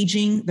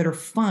engaging, that are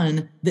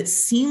fun, that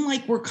seem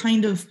like we're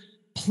kind of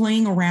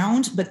playing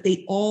around, but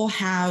they all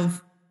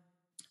have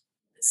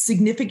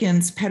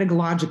significance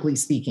pedagogically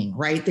speaking,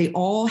 right? They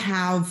all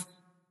have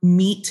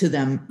meat to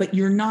them, but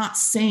you're not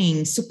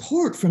saying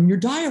support from your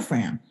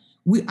diaphragm.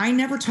 I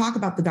never talk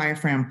about the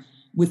diaphragm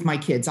with my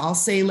kids. I'll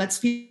say, let's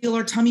feel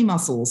our tummy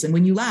muscles. And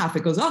when you laugh,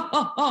 it goes, oh,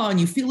 oh, oh,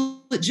 and you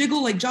feel it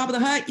jiggle like Jabba the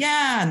Hutt.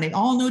 Yeah. And they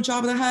all know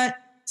Jabba the Hutt.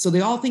 So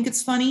they all think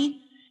it's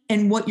funny.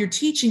 And what you're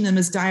teaching them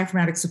is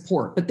diaphragmatic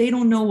support, but they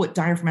don't know what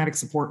diaphragmatic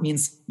support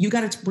means. You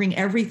got to bring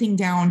everything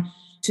down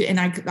to, and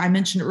I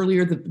mentioned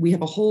earlier that we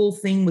have a whole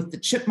thing with the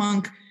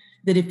chipmunk,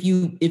 that if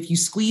you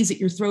squeeze at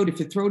your throat, if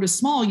your throat is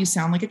small, you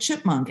sound like a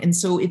chipmunk. And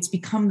so it's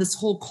become this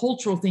whole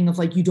cultural thing of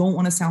like, you don't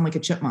want to sound like a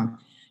chipmunk.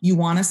 You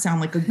want to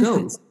sound like a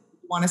ghost.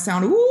 You want to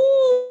sound,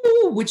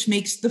 ooh, which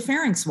makes the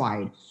pharynx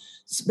wide.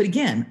 But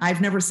again, I've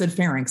never said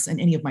pharynx in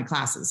any of my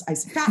classes. I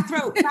say fat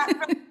throat, fat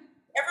throat.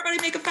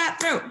 Everybody make a fat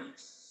throat.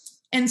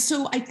 And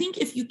so I think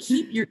if you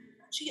keep your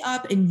energy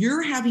up and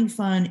you're having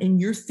fun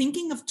and you're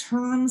thinking of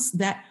terms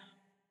that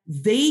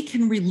they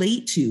can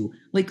relate to,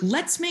 like,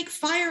 let's make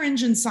fire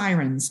engine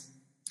sirens.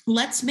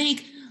 Let's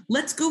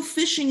go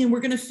fishing, and we're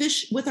going to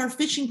fish with our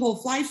fishing pole,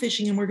 fly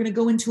fishing, and we're going to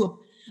go into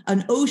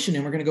an ocean,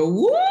 and we're going to go,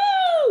 woo,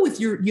 with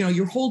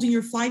you're holding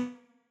your fly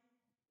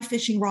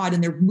fishing rod,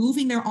 and they're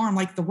moving their arm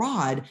like the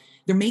rod.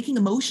 They're making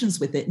emotions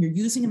with it, and you're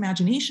using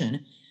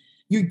imagination.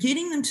 You're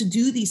getting them to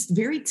do these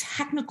very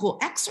technical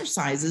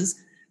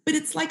exercises, but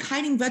it's like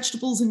hiding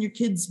vegetables in your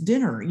kid's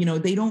dinner.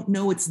 They don't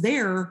know it's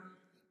there.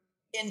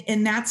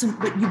 And that's,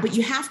 but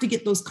you have to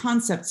get those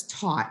concepts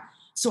taught.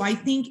 So I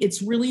think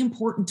it's really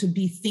important to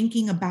be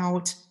thinking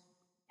about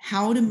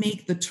how to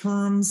make the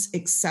terms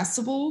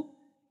accessible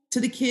to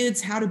the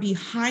kids, how to be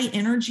high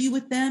energy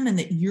with them, and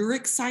that you're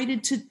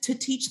excited to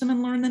teach them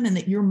and learn them, and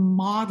that you're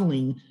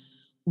modeling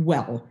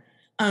well.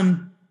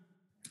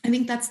 I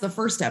think that's the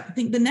first step. I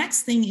think the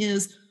next thing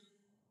is,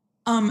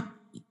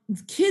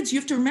 kids, you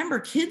have to remember,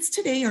 kids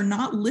today are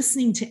not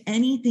listening to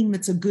anything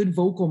that's a good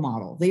vocal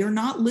model. They are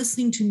not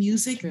listening to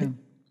music. True.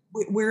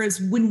 Whereas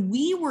when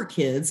we were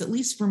kids, at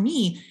least for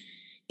me,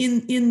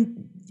 in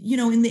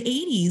the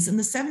 80s, in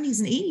the 70s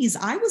and 80s,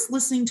 I was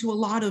listening to a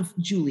lot of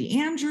Julie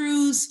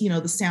Andrews,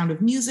 The Sound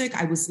of Music.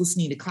 I was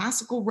listening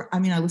to I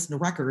listened to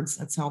records.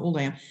 That's how old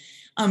I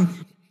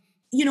am.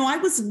 I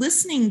was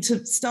listening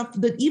to stuff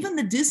that even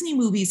the Disney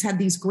movies had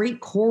these great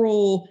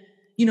choral,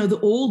 the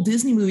old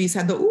Disney movies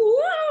had the, ooh,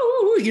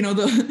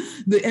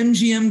 the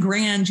MGM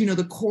grand,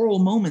 the choral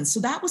moments. So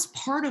that was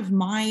part of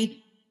my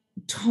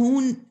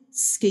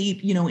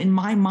tonescape, in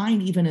my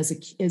mind, even as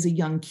a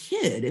young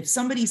kid. If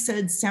somebody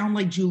said sound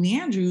like Julie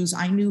Andrews,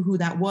 I knew who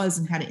that was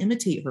and how to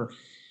imitate her.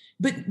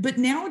 But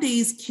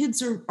nowadays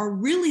kids are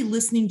really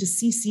listening to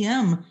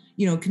CCM,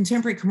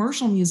 contemporary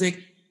commercial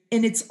music,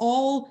 and it's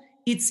all,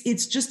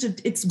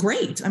 it's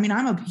great. I mean,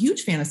 I'm a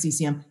huge fan of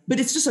CCM,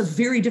 but it's just a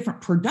very different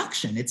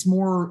production.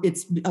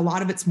 A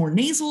lot of it's more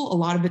nasal, a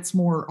lot of it's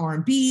more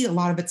R&B, a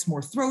lot of it's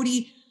more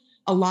throaty,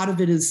 a lot of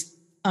it is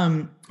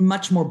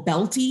much more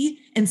belty.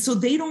 And so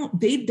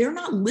they're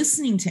not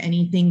listening to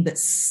anything that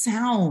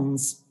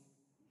sounds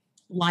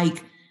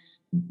like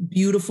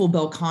beautiful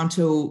bel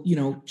canto,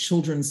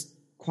 children's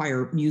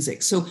choir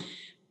music. So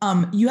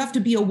you have to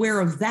be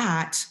aware of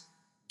that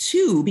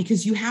too,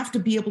 because you have to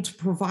be able to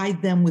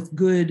provide them with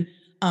good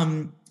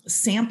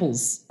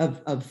samples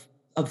of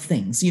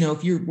things.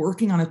 If you're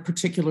working on a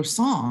particular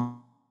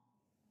song,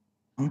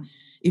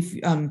 if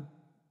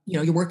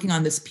you're working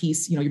on this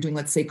piece, you're doing,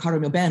 let's say, Caro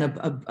mio ben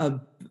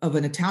of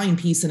an Italian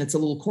piece, and it's a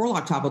little choral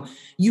octavo,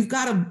 you've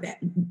got to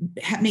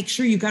make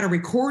sure you've got a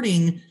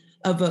recording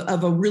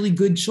of a really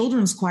good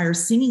children's choir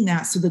singing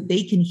that, so that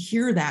they can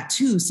hear that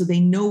too, so they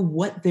know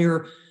what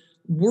they're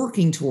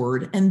working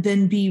toward, and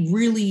then be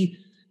really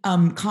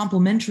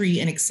complimentary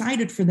and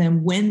excited for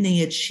them when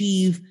they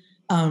achieve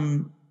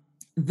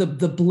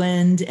the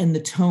blend and the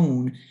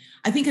tone.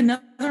 I think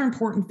another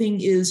important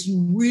thing is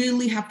you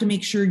really have to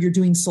make sure you're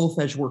doing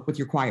solfege work with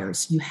your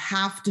choirs. You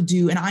have to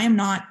do, and I am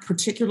not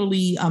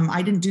particularly,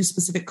 I didn't do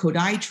specific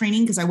Kodai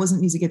training because I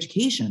wasn't music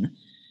education.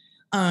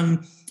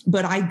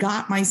 But I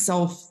got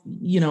myself,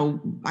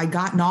 I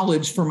got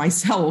knowledge for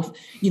myself,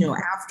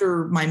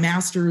 after my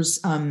master's,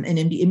 and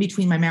in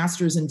between my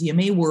master's and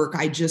DMA work,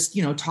 I just,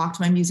 talked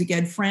to my music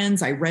ed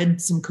friends. I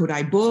read some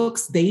Kodai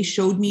books. They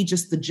showed me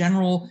just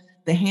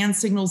the hand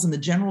signals and the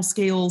general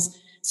scales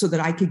so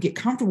that I could get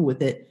comfortable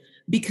with it.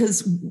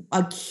 Because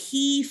a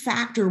key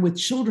factor with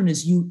children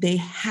is they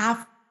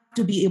have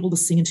to be able to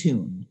sing a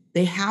tune.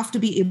 They have to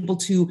be able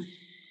to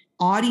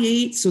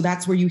audiate. So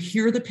that's where you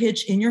hear the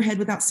pitch in your head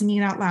without singing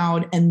it out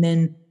loud, and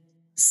then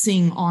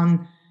sing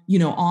on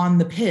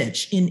the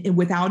pitch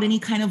without any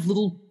kind of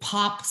little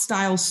pop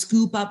style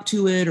scoop up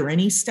to it or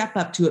any step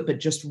up to it, but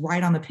just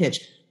right on the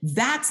pitch.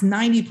 That's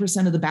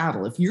 90% of the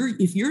battle. If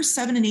your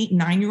 7 and 8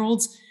 and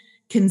 9-year-olds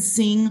can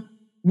sing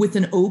with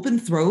an open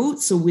throat,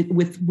 so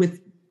with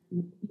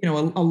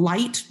a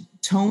light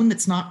tone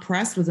that's not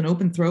pressed with an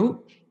open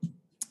throat,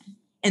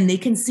 and they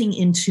can sing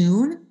in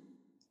tune,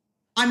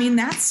 I mean,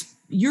 that's,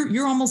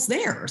 you're almost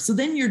there. So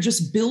then you're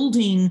just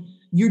building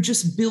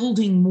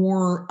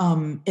more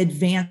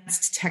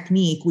advanced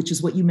technique, which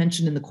is what you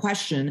mentioned in the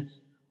question,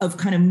 of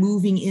kind of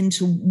moving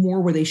into more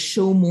where they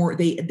show more,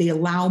 they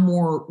allow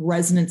more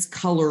resonance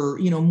color,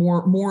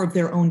 more of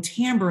their own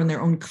timbre and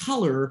their own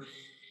color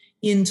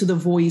into the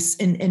voice,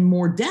 and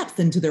more depth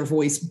into their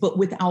voice, but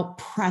without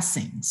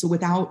pressing. So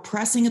without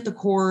pressing at the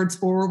chords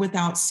or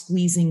without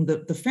squeezing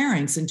the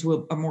pharynx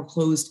into a more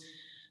closed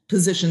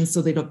position,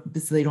 so they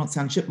don't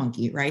sound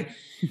chipmunky, right?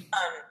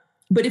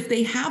 But if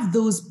they have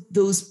those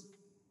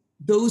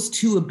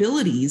two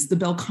abilities, the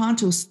bel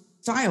canto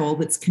style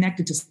that's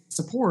connected to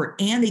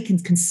support, and they can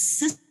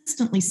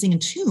consistently sing in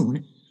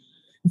tune,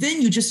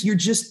 then you're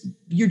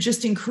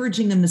just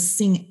encouraging them to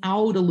sing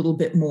out a little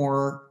bit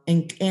more.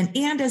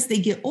 And as they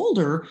get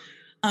older,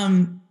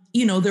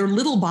 their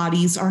little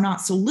bodies are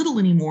not so little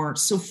anymore.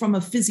 So from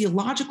a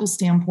physiological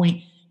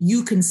standpoint,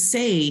 you can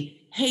say,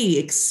 hey,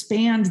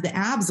 expand the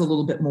abs a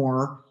little bit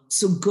more.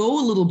 So go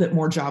a little bit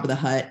more Jabba the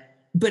Hutt.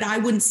 But I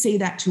wouldn't say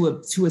that to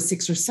a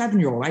 6 or 7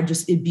 year old.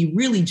 It'd be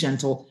really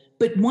gentle.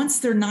 But once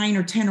they're 9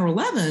 or 10 or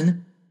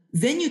 11,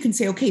 then you can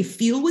say, okay,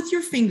 feel with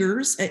your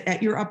fingers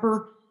at your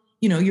upper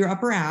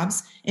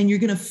abs, and you're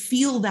going to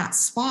feel that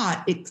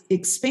spot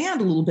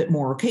expand a little bit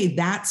more. Okay,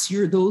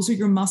 those are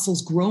your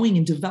muscles growing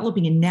and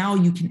developing. And now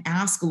you can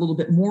ask a little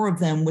bit more of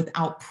them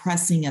without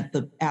pressing at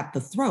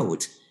the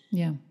throat.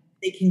 Yeah.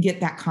 They can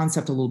get that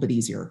concept a little bit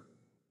easier.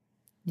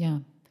 Yeah.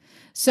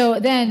 So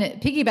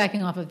then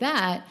piggybacking off of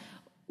that,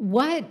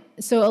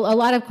 so a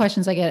lot of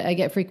questions I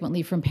get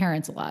frequently from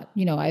parents a lot.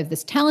 I have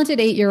this talented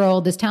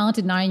 8-year-old, this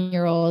talented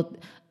 9-year-old,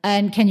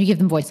 and can you give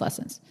them voice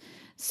lessons?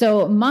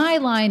 So my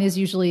line is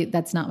usually,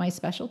 that's not my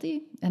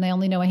specialty. And I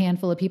only know a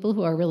handful of people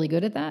who are really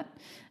good at that.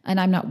 And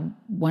I'm not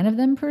one of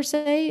them per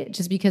se,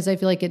 just because I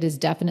feel like it is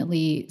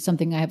definitely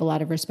something I have a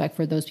lot of respect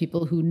for, those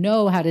people who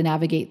know how to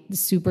navigate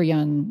super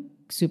young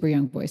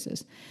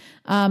voices.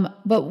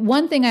 But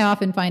one thing I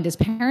often find is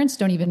parents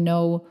don't even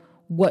know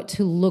what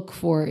to look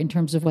for in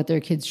terms of what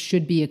their kids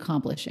should be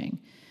accomplishing.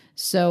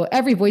 So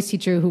every voice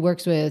teacher who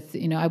works with,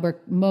 I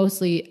work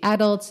mostly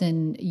adults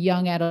and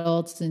young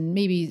adults and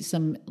maybe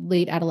some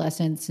late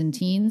adolescents and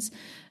teens,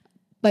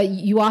 but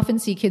you often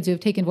see kids who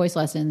have taken voice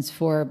lessons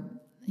for,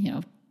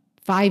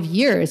 5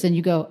 years, and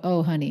you go,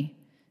 oh, honey,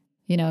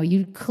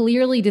 you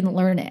clearly didn't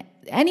learn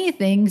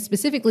anything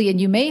specifically,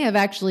 and you may have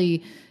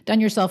actually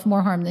done yourself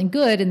more harm than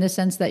good, in the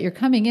sense that you're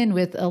coming in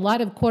with a lot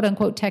of quote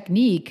unquote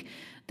technique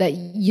that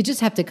you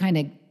just have to kind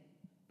of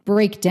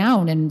break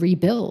down and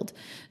rebuild.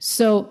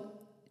 So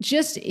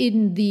just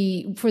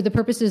for the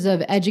purposes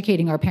of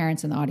educating our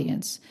parents and the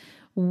audience,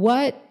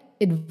 what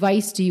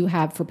advice do you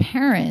have for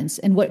parents,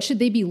 and what should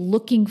they be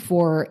looking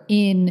for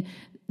in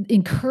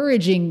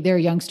encouraging their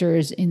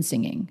youngsters in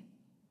singing?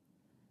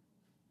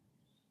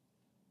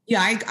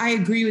 Yeah, I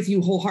agree with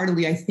you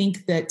wholeheartedly. I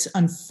think that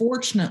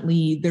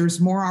unfortunately, there's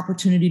more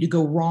opportunity to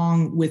go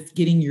wrong with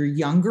getting your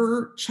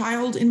younger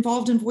child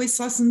involved in voice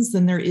lessons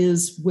than there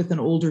is with an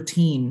older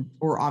teen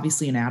or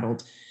obviously an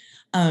adult.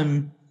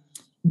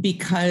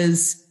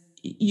 Because,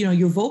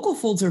 your vocal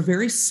folds are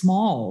very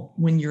small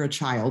when you're a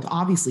child.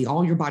 Obviously,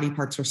 all your body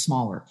parts are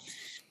smaller.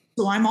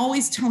 So I'm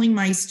always telling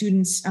my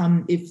students,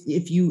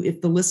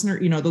 if the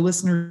listeners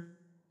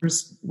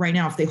right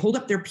now, if they hold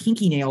up their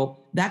pinky nail,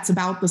 that's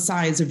about the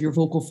size of your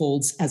vocal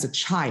folds as a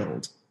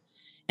child.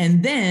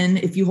 And then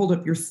if you hold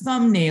up your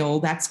thumbnail,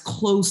 that's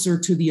closer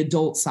to the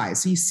adult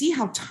size. So you see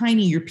how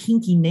tiny your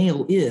pinky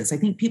nail is. I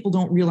think people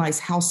don't realize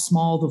how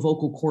small the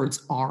vocal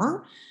cords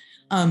are,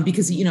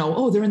 because,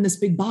 they're in this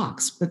big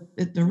box, but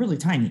they're really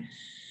tiny.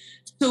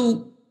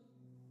 So,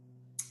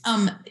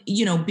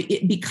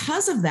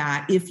 because of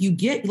that, if you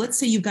let's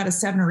say you've got a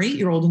 7 or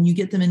 8-year-old and you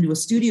get them into a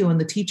studio and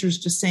the teacher's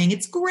just saying,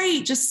 it's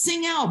great, just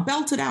sing out,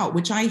 belt it out,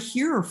 which I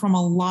hear from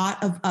a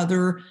lot of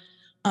other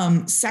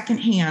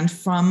secondhand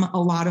from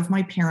a lot of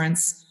my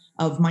parents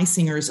of my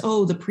singers.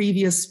 Oh, the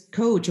previous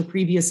coach or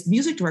previous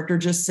music director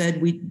just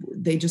said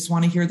they just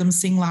want to hear them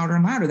sing louder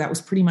and louder. That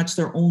was pretty much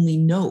their only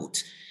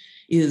note,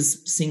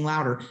 is sing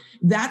louder.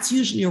 That's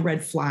usually a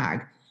red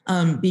flag.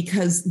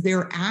 Because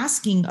they're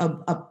asking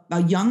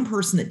a young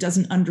person that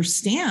doesn't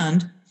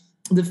understand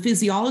the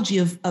physiology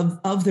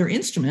of their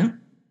instrument,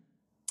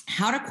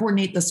 how to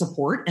coordinate the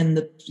support and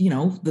the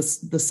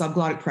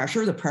subglottic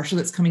pressure, the pressure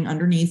that's coming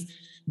underneath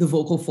the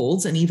vocal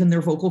folds, and even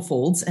their vocal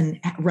folds and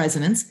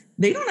resonance.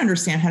 They don't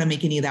understand how to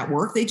make any of that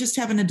work. They just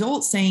have an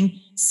adult saying,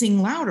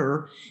 sing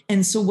louder.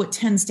 And so what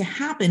tends to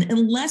happen,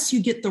 unless you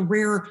get the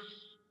rare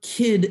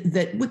kid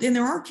and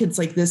there are kids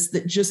like this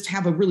that just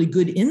have a really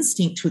good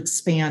instinct to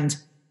expand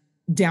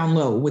down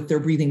low with their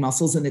breathing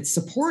muscles, and it's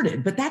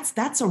supported, but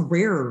that's a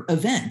rare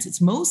event.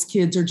 It's most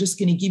kids are just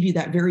going to give you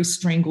that very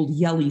strangled,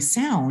 yelly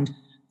sound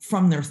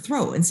from their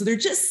throat. And so they're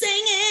just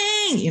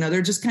singing,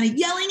 they're just kind of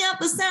yelling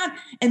out the sound.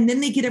 And then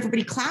they get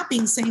everybody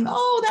clapping, saying,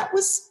 oh,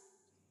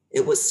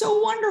 it was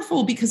so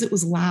wonderful because it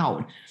was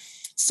loud.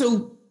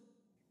 So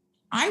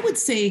I would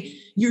say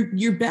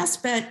your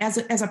best bet as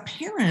a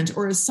parent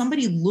or as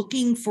somebody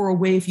looking for a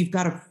way, if you've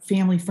got a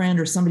family friend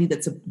or somebody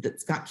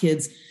that's got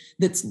kids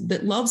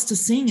that loves to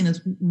sing and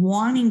is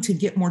wanting to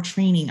get more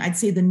training, I'd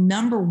say the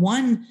number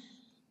one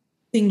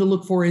thing to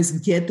look for is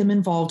get them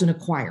involved in a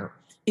choir.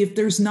 If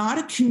there's not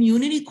a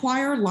community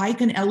choir like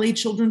an LA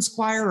Children's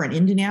Choir or an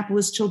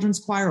Indianapolis Children's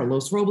Choir or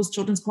Los Robles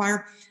Children's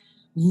Choir,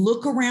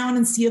 look around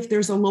and see if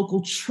there's a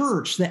local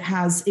church that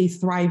has a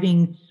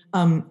thriving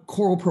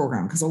choral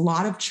program, because a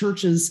lot of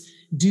churches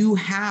do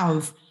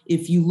have,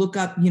 if you look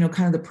up,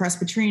 kind of the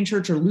Presbyterian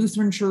church or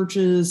Lutheran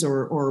churches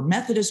or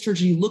Methodist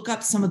churches, you look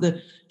up some of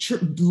the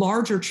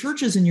larger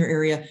churches in your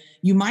area,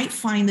 you might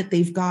find that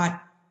they've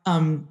got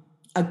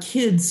a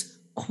kids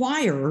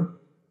choir,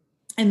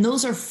 and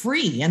those are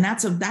free. And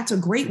that's a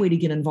great way to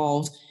get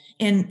involved.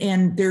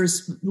 And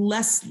there's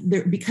less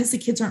there because the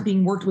kids aren't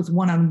being worked with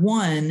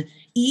one-on-one.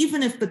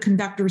 Even if the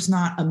conductor's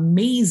not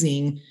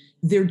amazing,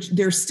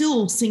 they're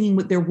still singing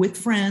they're with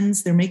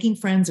friends, they're making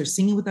friends, they're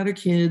singing with other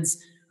kids.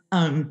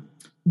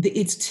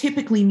 It's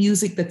typically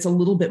music that's a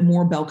little bit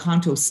more bel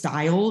canto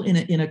style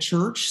in a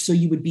church. So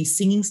you would be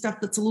singing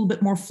stuff that's a little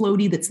bit more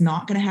floaty, that's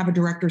not going to have a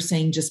director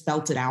saying, just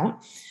belt it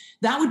out.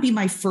 That would be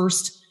my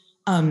first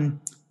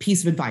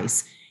piece of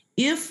advice.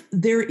 If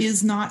there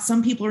is not,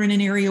 some people are in an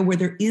area where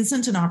there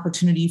isn't an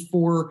opportunity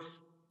for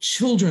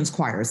children's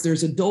choirs,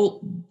 there's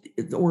adult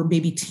or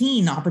maybe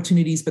teen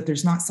opportunities, but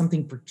there's not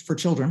something for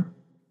children,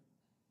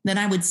 then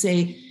I would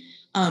say,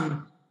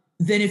 then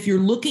if you're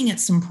looking at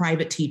some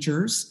private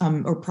teachers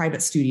or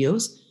private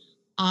studios,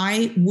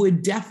 I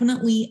would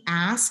definitely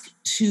ask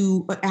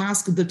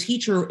the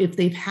teacher if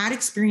they've had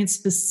experience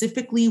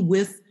specifically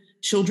with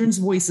children's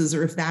voices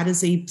or if that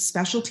is a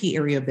specialty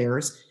area of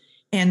theirs.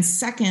 And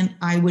second,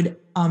 I would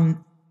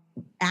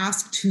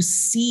ask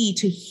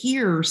to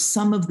hear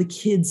some of the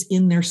kids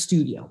in their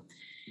studio.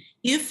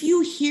 If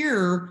you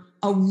hear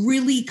a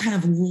really kind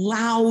of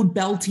loud,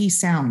 belty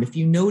sound, if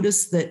you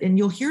notice that, and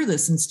you'll hear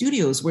this in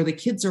studios where the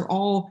kids are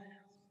all,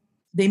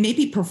 they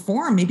maybe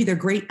perform, maybe they're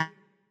great.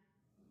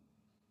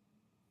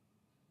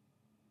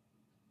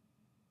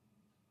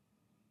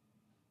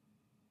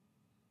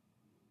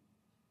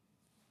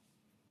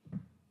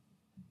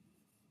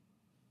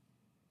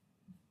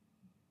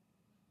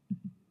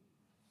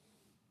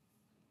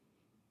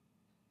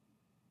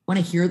 Want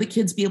to hear the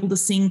kids be able to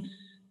sing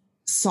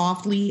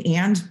softly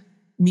and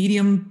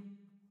medium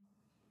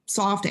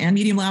soft and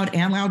medium loud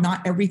and loud,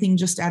 not everything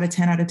just at a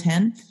 10 out of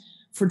 10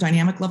 for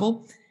dynamic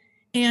level.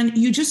 And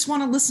you just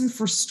want to listen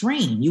for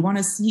strain. You want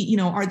to see,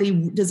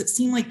 does it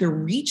seem like they're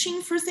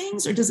reaching for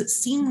things, or does it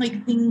seem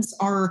like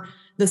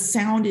the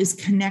sound is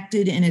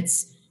connected and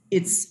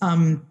it's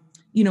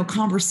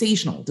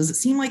conversational? Does it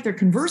seem like they're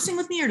conversing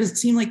with me, or does it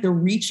seem like they're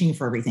reaching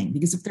for everything?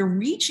 Because if they're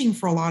reaching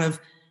for a lot of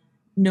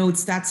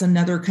notes, that's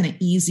another kind of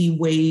easy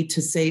way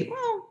to say,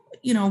 well,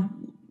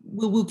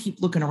 we'll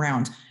keep looking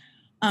around.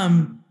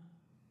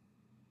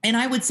 And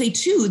I would say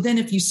too, then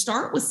if you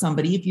start in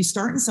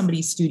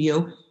somebody's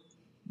studio,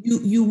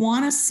 you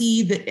want to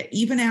see that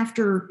even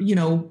after,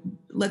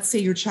 let's say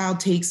your child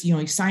takes,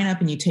 you sign up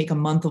and you take a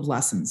month of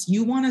lessons,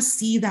 you want to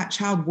see that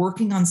child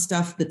working on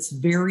stuff that's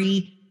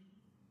very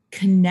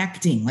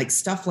connecting, like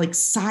stuff like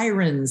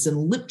sirens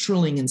and lip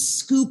trilling and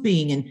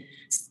scooping and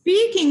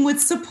speaking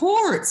with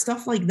support,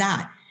 stuff like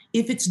that.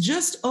 If it's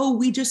just,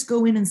 we just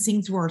go in and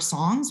sing through our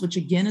songs, which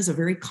again is a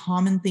very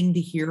common thing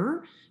to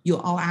hear.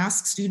 I'll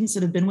ask students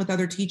that have been with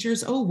other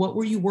teachers, what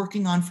were you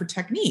working on for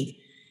technique?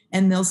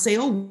 And they'll say,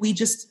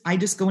 I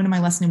just go into my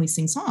lesson and we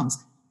sing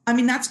songs. I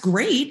mean, that's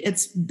great.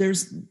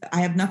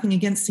 I have nothing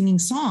against singing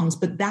songs,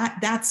 but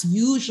that's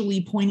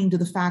usually pointing to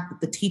the fact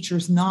that the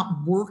teacher's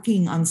not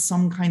working on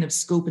some kind of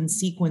scope and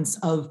sequence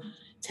of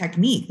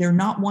technique. They're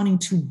not wanting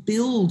to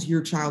build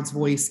your child's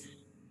voice.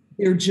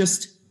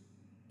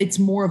 It's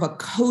more of a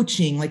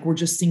coaching, like we're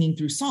just singing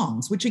through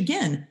songs, which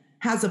again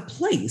has a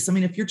place. I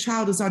mean, if your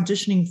child is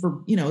auditioning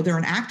for, they're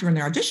an actor and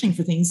they're auditioning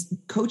for things,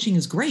 coaching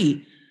is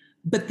great,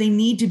 but they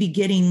need to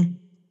be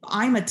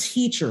I'm a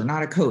teacher,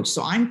 not a coach.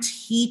 So I'm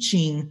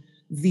teaching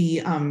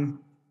the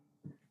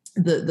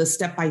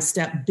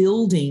step-by-step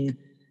building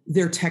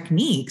their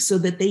technique so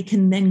that they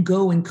can then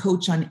go and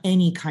coach on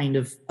any kind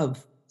of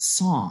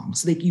song,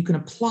 so that you can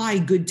apply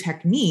good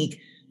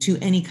technique to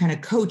any kind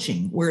of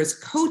coaching. Whereas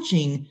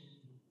coaching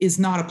is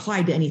not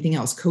applied to anything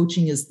else.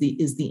 Coaching is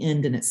the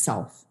end in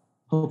itself.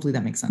 Hopefully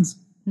that makes sense.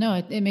 No,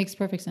 it makes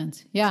perfect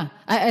sense. Yeah.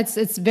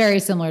 It's very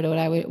similar to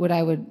what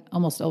I would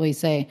almost always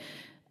say,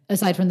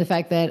 aside from the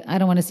fact that I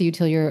don't want to see you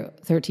till you're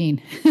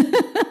 13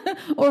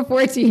 or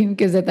 14,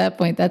 because at that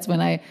point, that's when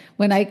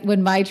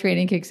my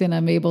training kicks in,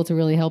 I'm able to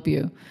really help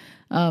you.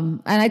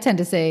 And I tend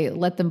to say,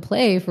 let them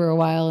play for a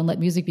while and let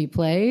music be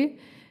play.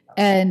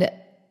 And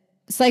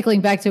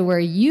circling back to where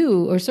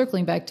you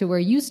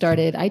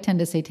started, I tend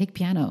to say, take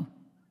piano.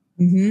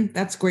 Mm-hmm.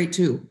 That's great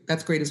too.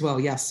 That's great as well.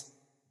 Yes.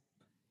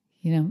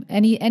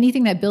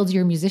 Anything that builds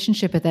your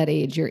musicianship at that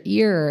age, your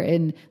ear,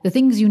 and the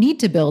things you need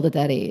to build at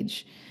that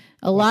age.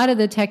 A lot of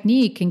the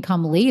technique can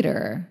come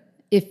later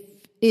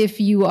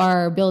if you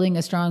are building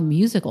a strong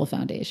musical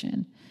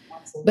foundation.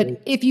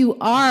 But if you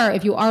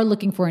are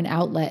looking for an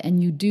outlet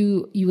and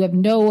you have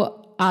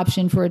no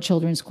option for a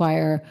children's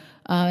choir,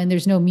 and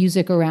there's no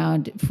music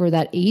around for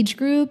that age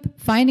group,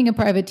 finding a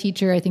private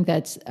teacher, I think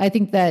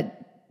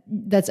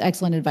that's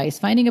excellent advice.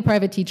 Finding a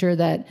private teacher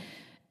that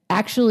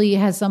actually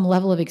has some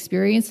level of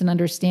experience and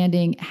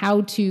understanding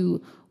how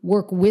to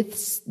work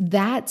with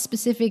that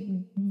specific,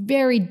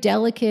 very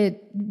delicate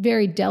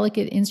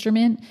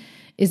instrument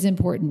is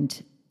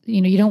important.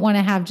 You don't want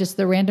to have just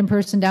the random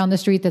person down the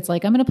street that's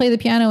like, I'm going to play the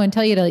piano and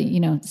tell you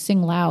to,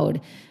 sing loud.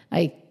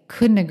 I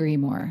couldn't agree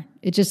more.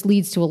 It just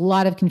leads to a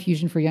lot of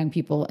confusion for young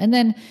people. And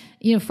then,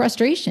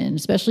 frustration,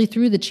 especially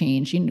through the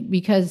change,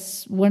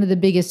 because one of the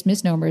biggest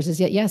misnomers is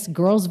that, yes,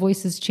 girls'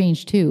 voices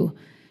change too.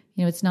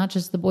 It's not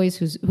just the boys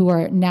who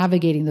are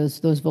navigating those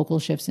vocal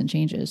shifts and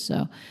changes.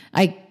 So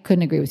I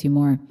couldn't agree with you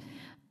more.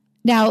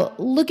 Now,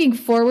 looking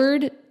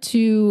forward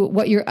to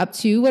what you're up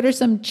to, what are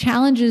some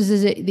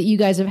challenges that you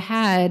guys have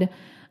had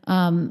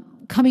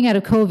coming out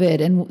of COVID,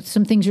 and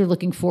some things you're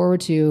looking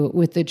forward to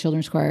with the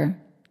children's choir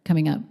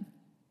coming up?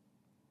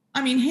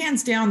 I mean,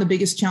 hands down, the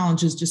biggest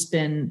challenge has just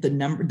been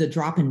the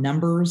drop in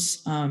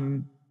numbers.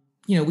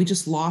 We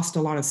just lost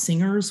a lot of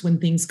singers when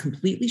things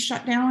completely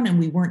shut down and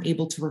we weren't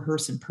able to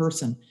rehearse in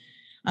person.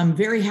 I'm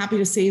very happy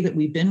to say that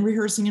we've been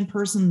rehearsing in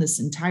person this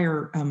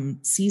entire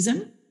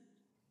season.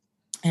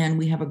 And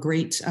we have a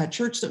great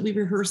church that we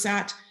rehearse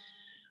at,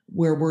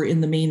 where we're in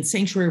the main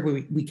sanctuary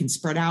where we can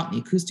spread out and the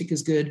acoustic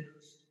is good.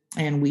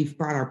 And we've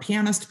brought our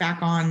pianist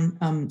back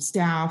on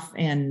staff.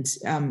 And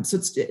so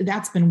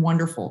that's been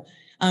wonderful.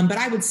 But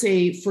I would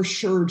say for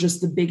sure,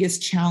 just the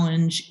biggest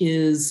challenge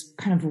is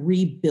kind of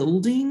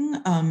rebuilding,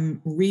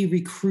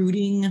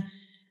 re-recruiting,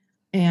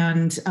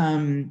 and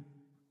trying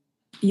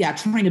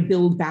to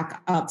build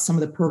back up some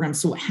of the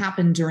programs. So what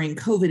happened during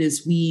COVID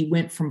is we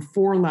went from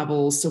 4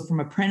 levels. So from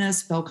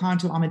apprentice, bel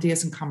canto,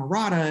 Amadeus, and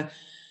camerata,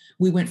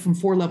 we went from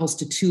 4 levels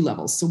to 2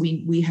 levels. So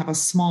we have a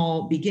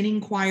small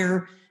beginning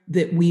choir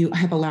that we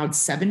have allowed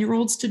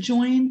 7-year-olds to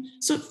join.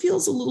 So it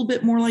feels a little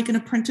bit more like an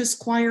apprentice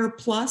choir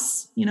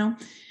plus,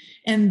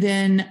 And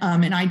then,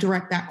 and I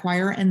direct that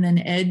choir, and then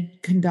Ed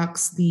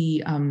conducts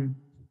the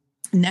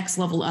next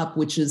level up,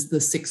 which is the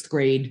 6th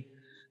grade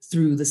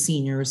through the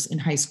seniors in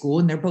high school.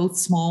 And they're both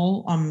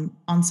small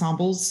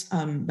ensembles,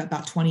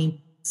 about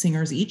 20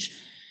 singers each.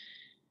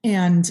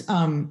 And,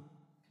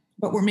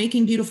 but we're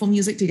making beautiful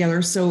music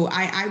together. So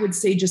I would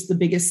say just the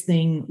biggest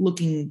thing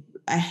looking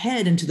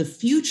ahead into the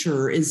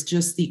future is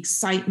just the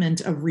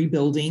excitement of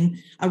rebuilding.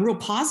 A real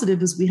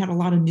positive is we had a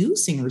lot of new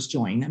singers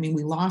join. I mean,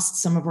 we lost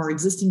some of our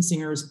existing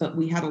singers, but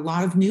we had a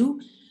lot of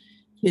new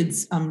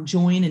kids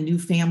join and new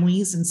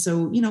families. And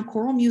so,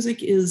 choral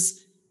music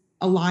is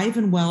alive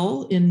and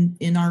well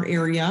in our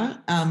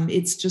area.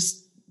 It's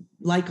just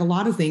like a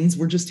lot of things,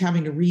 we're just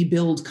having to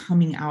rebuild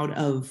coming out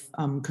of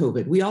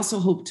COVID. We also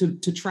hope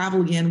to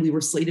travel again. We were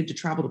slated to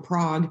travel to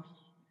Prague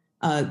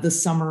the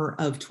summer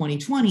of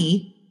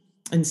 2020.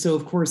 And so,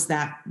 of course,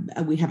 that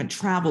we haven't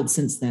traveled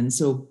since then.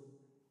 So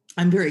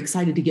I'm very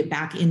excited to get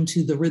back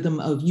into the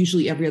rhythm of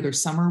usually every other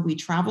summer we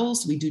travel.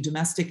 So we do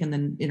domestic and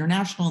then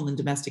international and then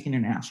domestic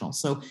international.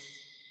 So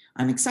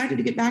I'm excited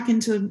to get back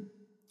into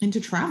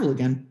travel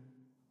again.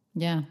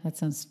 Yeah, that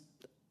sounds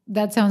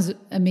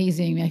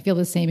amazing. I feel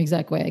the same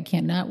exact way. I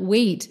cannot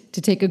wait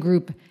to take a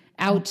group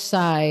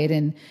outside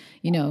and,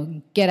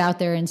 get out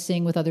there and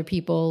sing with other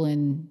people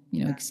and,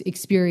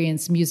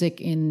 experience music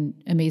in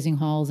amazing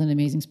halls and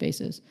amazing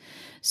spaces.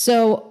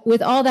 So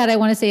with all that, I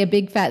want to say a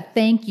big fat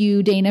thank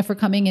you, Dana, for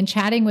coming and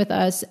chatting with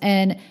us,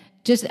 and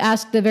just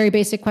ask the very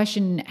basic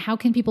question: how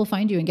can people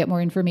find you and get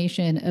more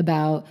information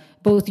about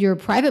both your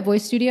private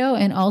voice studio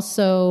and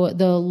also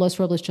the Los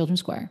Robles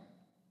Children's Choir?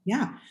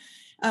 Yeah.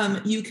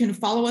 You can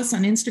follow us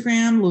on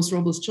Instagram,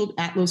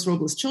 at Los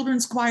Robles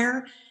Children's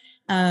Choir.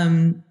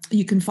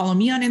 You can follow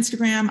me on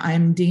Instagram.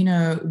 I'm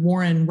Dana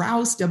Warren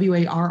Rouse,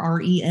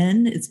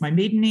 Warren. It's my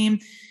maiden name.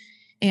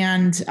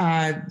 And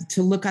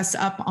to look us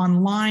up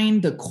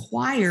online, the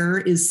choir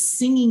is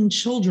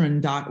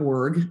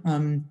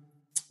singingchildren.org.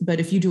 But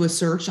if you do a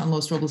search on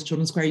Los Robles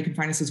Children's Choir, you can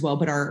find us as well.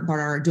 But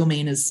our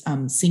domain is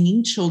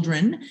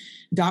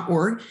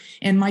singingchildren.org.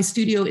 And my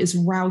studio is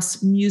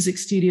Rouse Music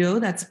Studio.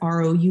 That's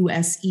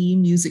Rouse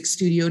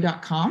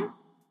musicstudio.com.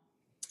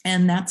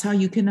 And that's how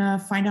you can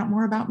find out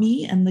more about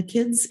me and the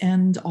kids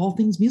and all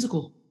things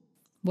musical.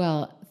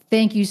 Well,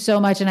 thank you so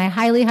much. And I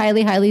highly,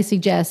 highly, highly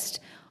suggest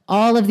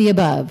all of the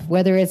above,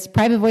 whether it's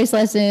private voice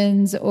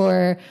lessons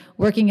or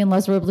working in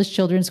Los Robles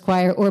Children's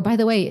Choir, or by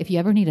the way, if you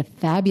ever need a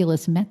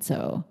fabulous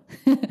mezzo,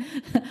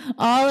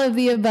 all of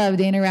the above.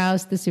 Dana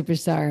Rouse, the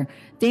superstar.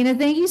 Dana,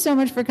 thank you so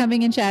much for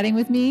coming and chatting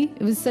with me.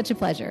 It was such a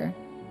pleasure.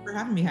 Thanks for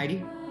having me,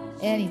 Heidi.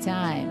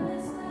 Anytime.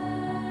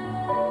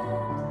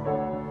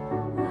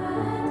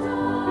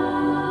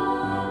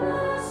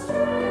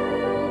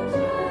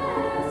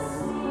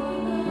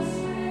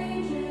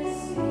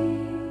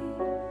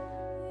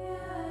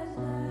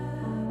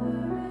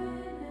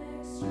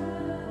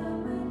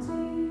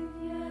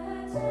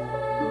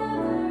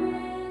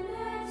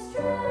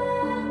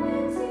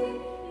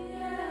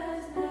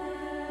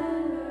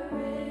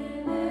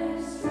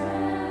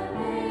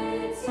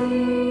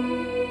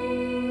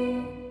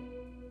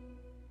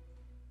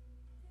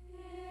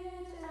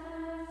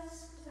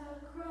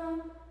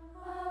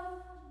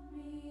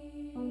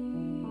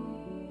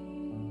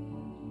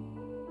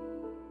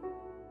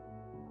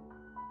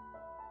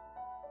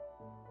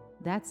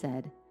 That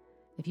said,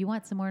 if you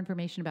want some more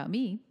information about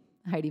me,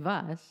 Heidi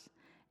Voss,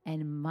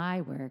 and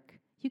my work,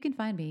 you can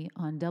find me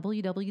on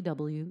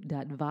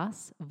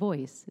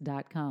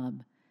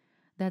www.vossvoice.com.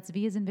 That's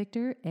V as in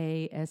Victor,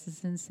 A, S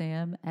as in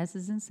Sam, S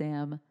as in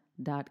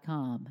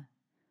Sam.com.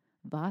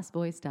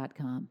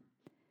 vossvoice.com.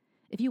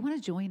 If you want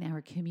to join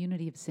our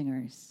community of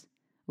singers,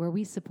 where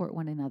we support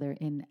one another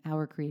in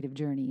our creative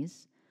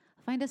journeys,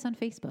 find us on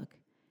Facebook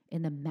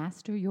in the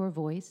Master Your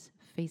Voice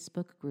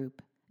Facebook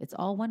group. It's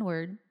all one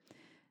word.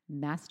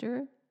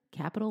 Master,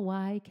 capital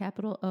Y,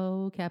 capital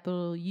O,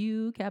 capital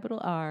U, capital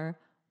R,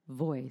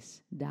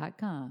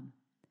 voice.com.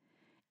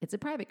 It's a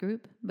private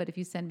group, but if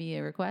you send me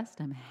a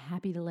request, I'm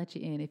happy to let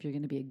you in if you're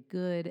going to be a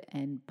good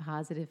and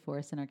positive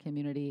force in our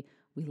community.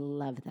 We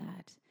love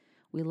that.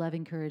 We love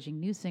encouraging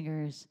new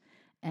singers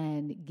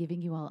and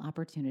giving you all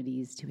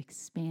opportunities to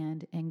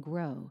expand and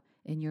grow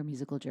in your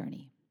musical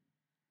journey.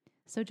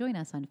 So join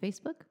us on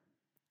Facebook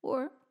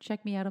or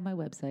check me out on my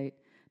website,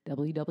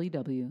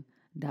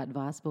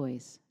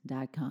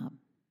 www.vossvoice.com.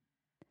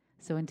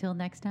 So until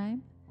next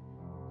time,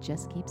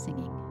 just keep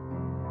singing.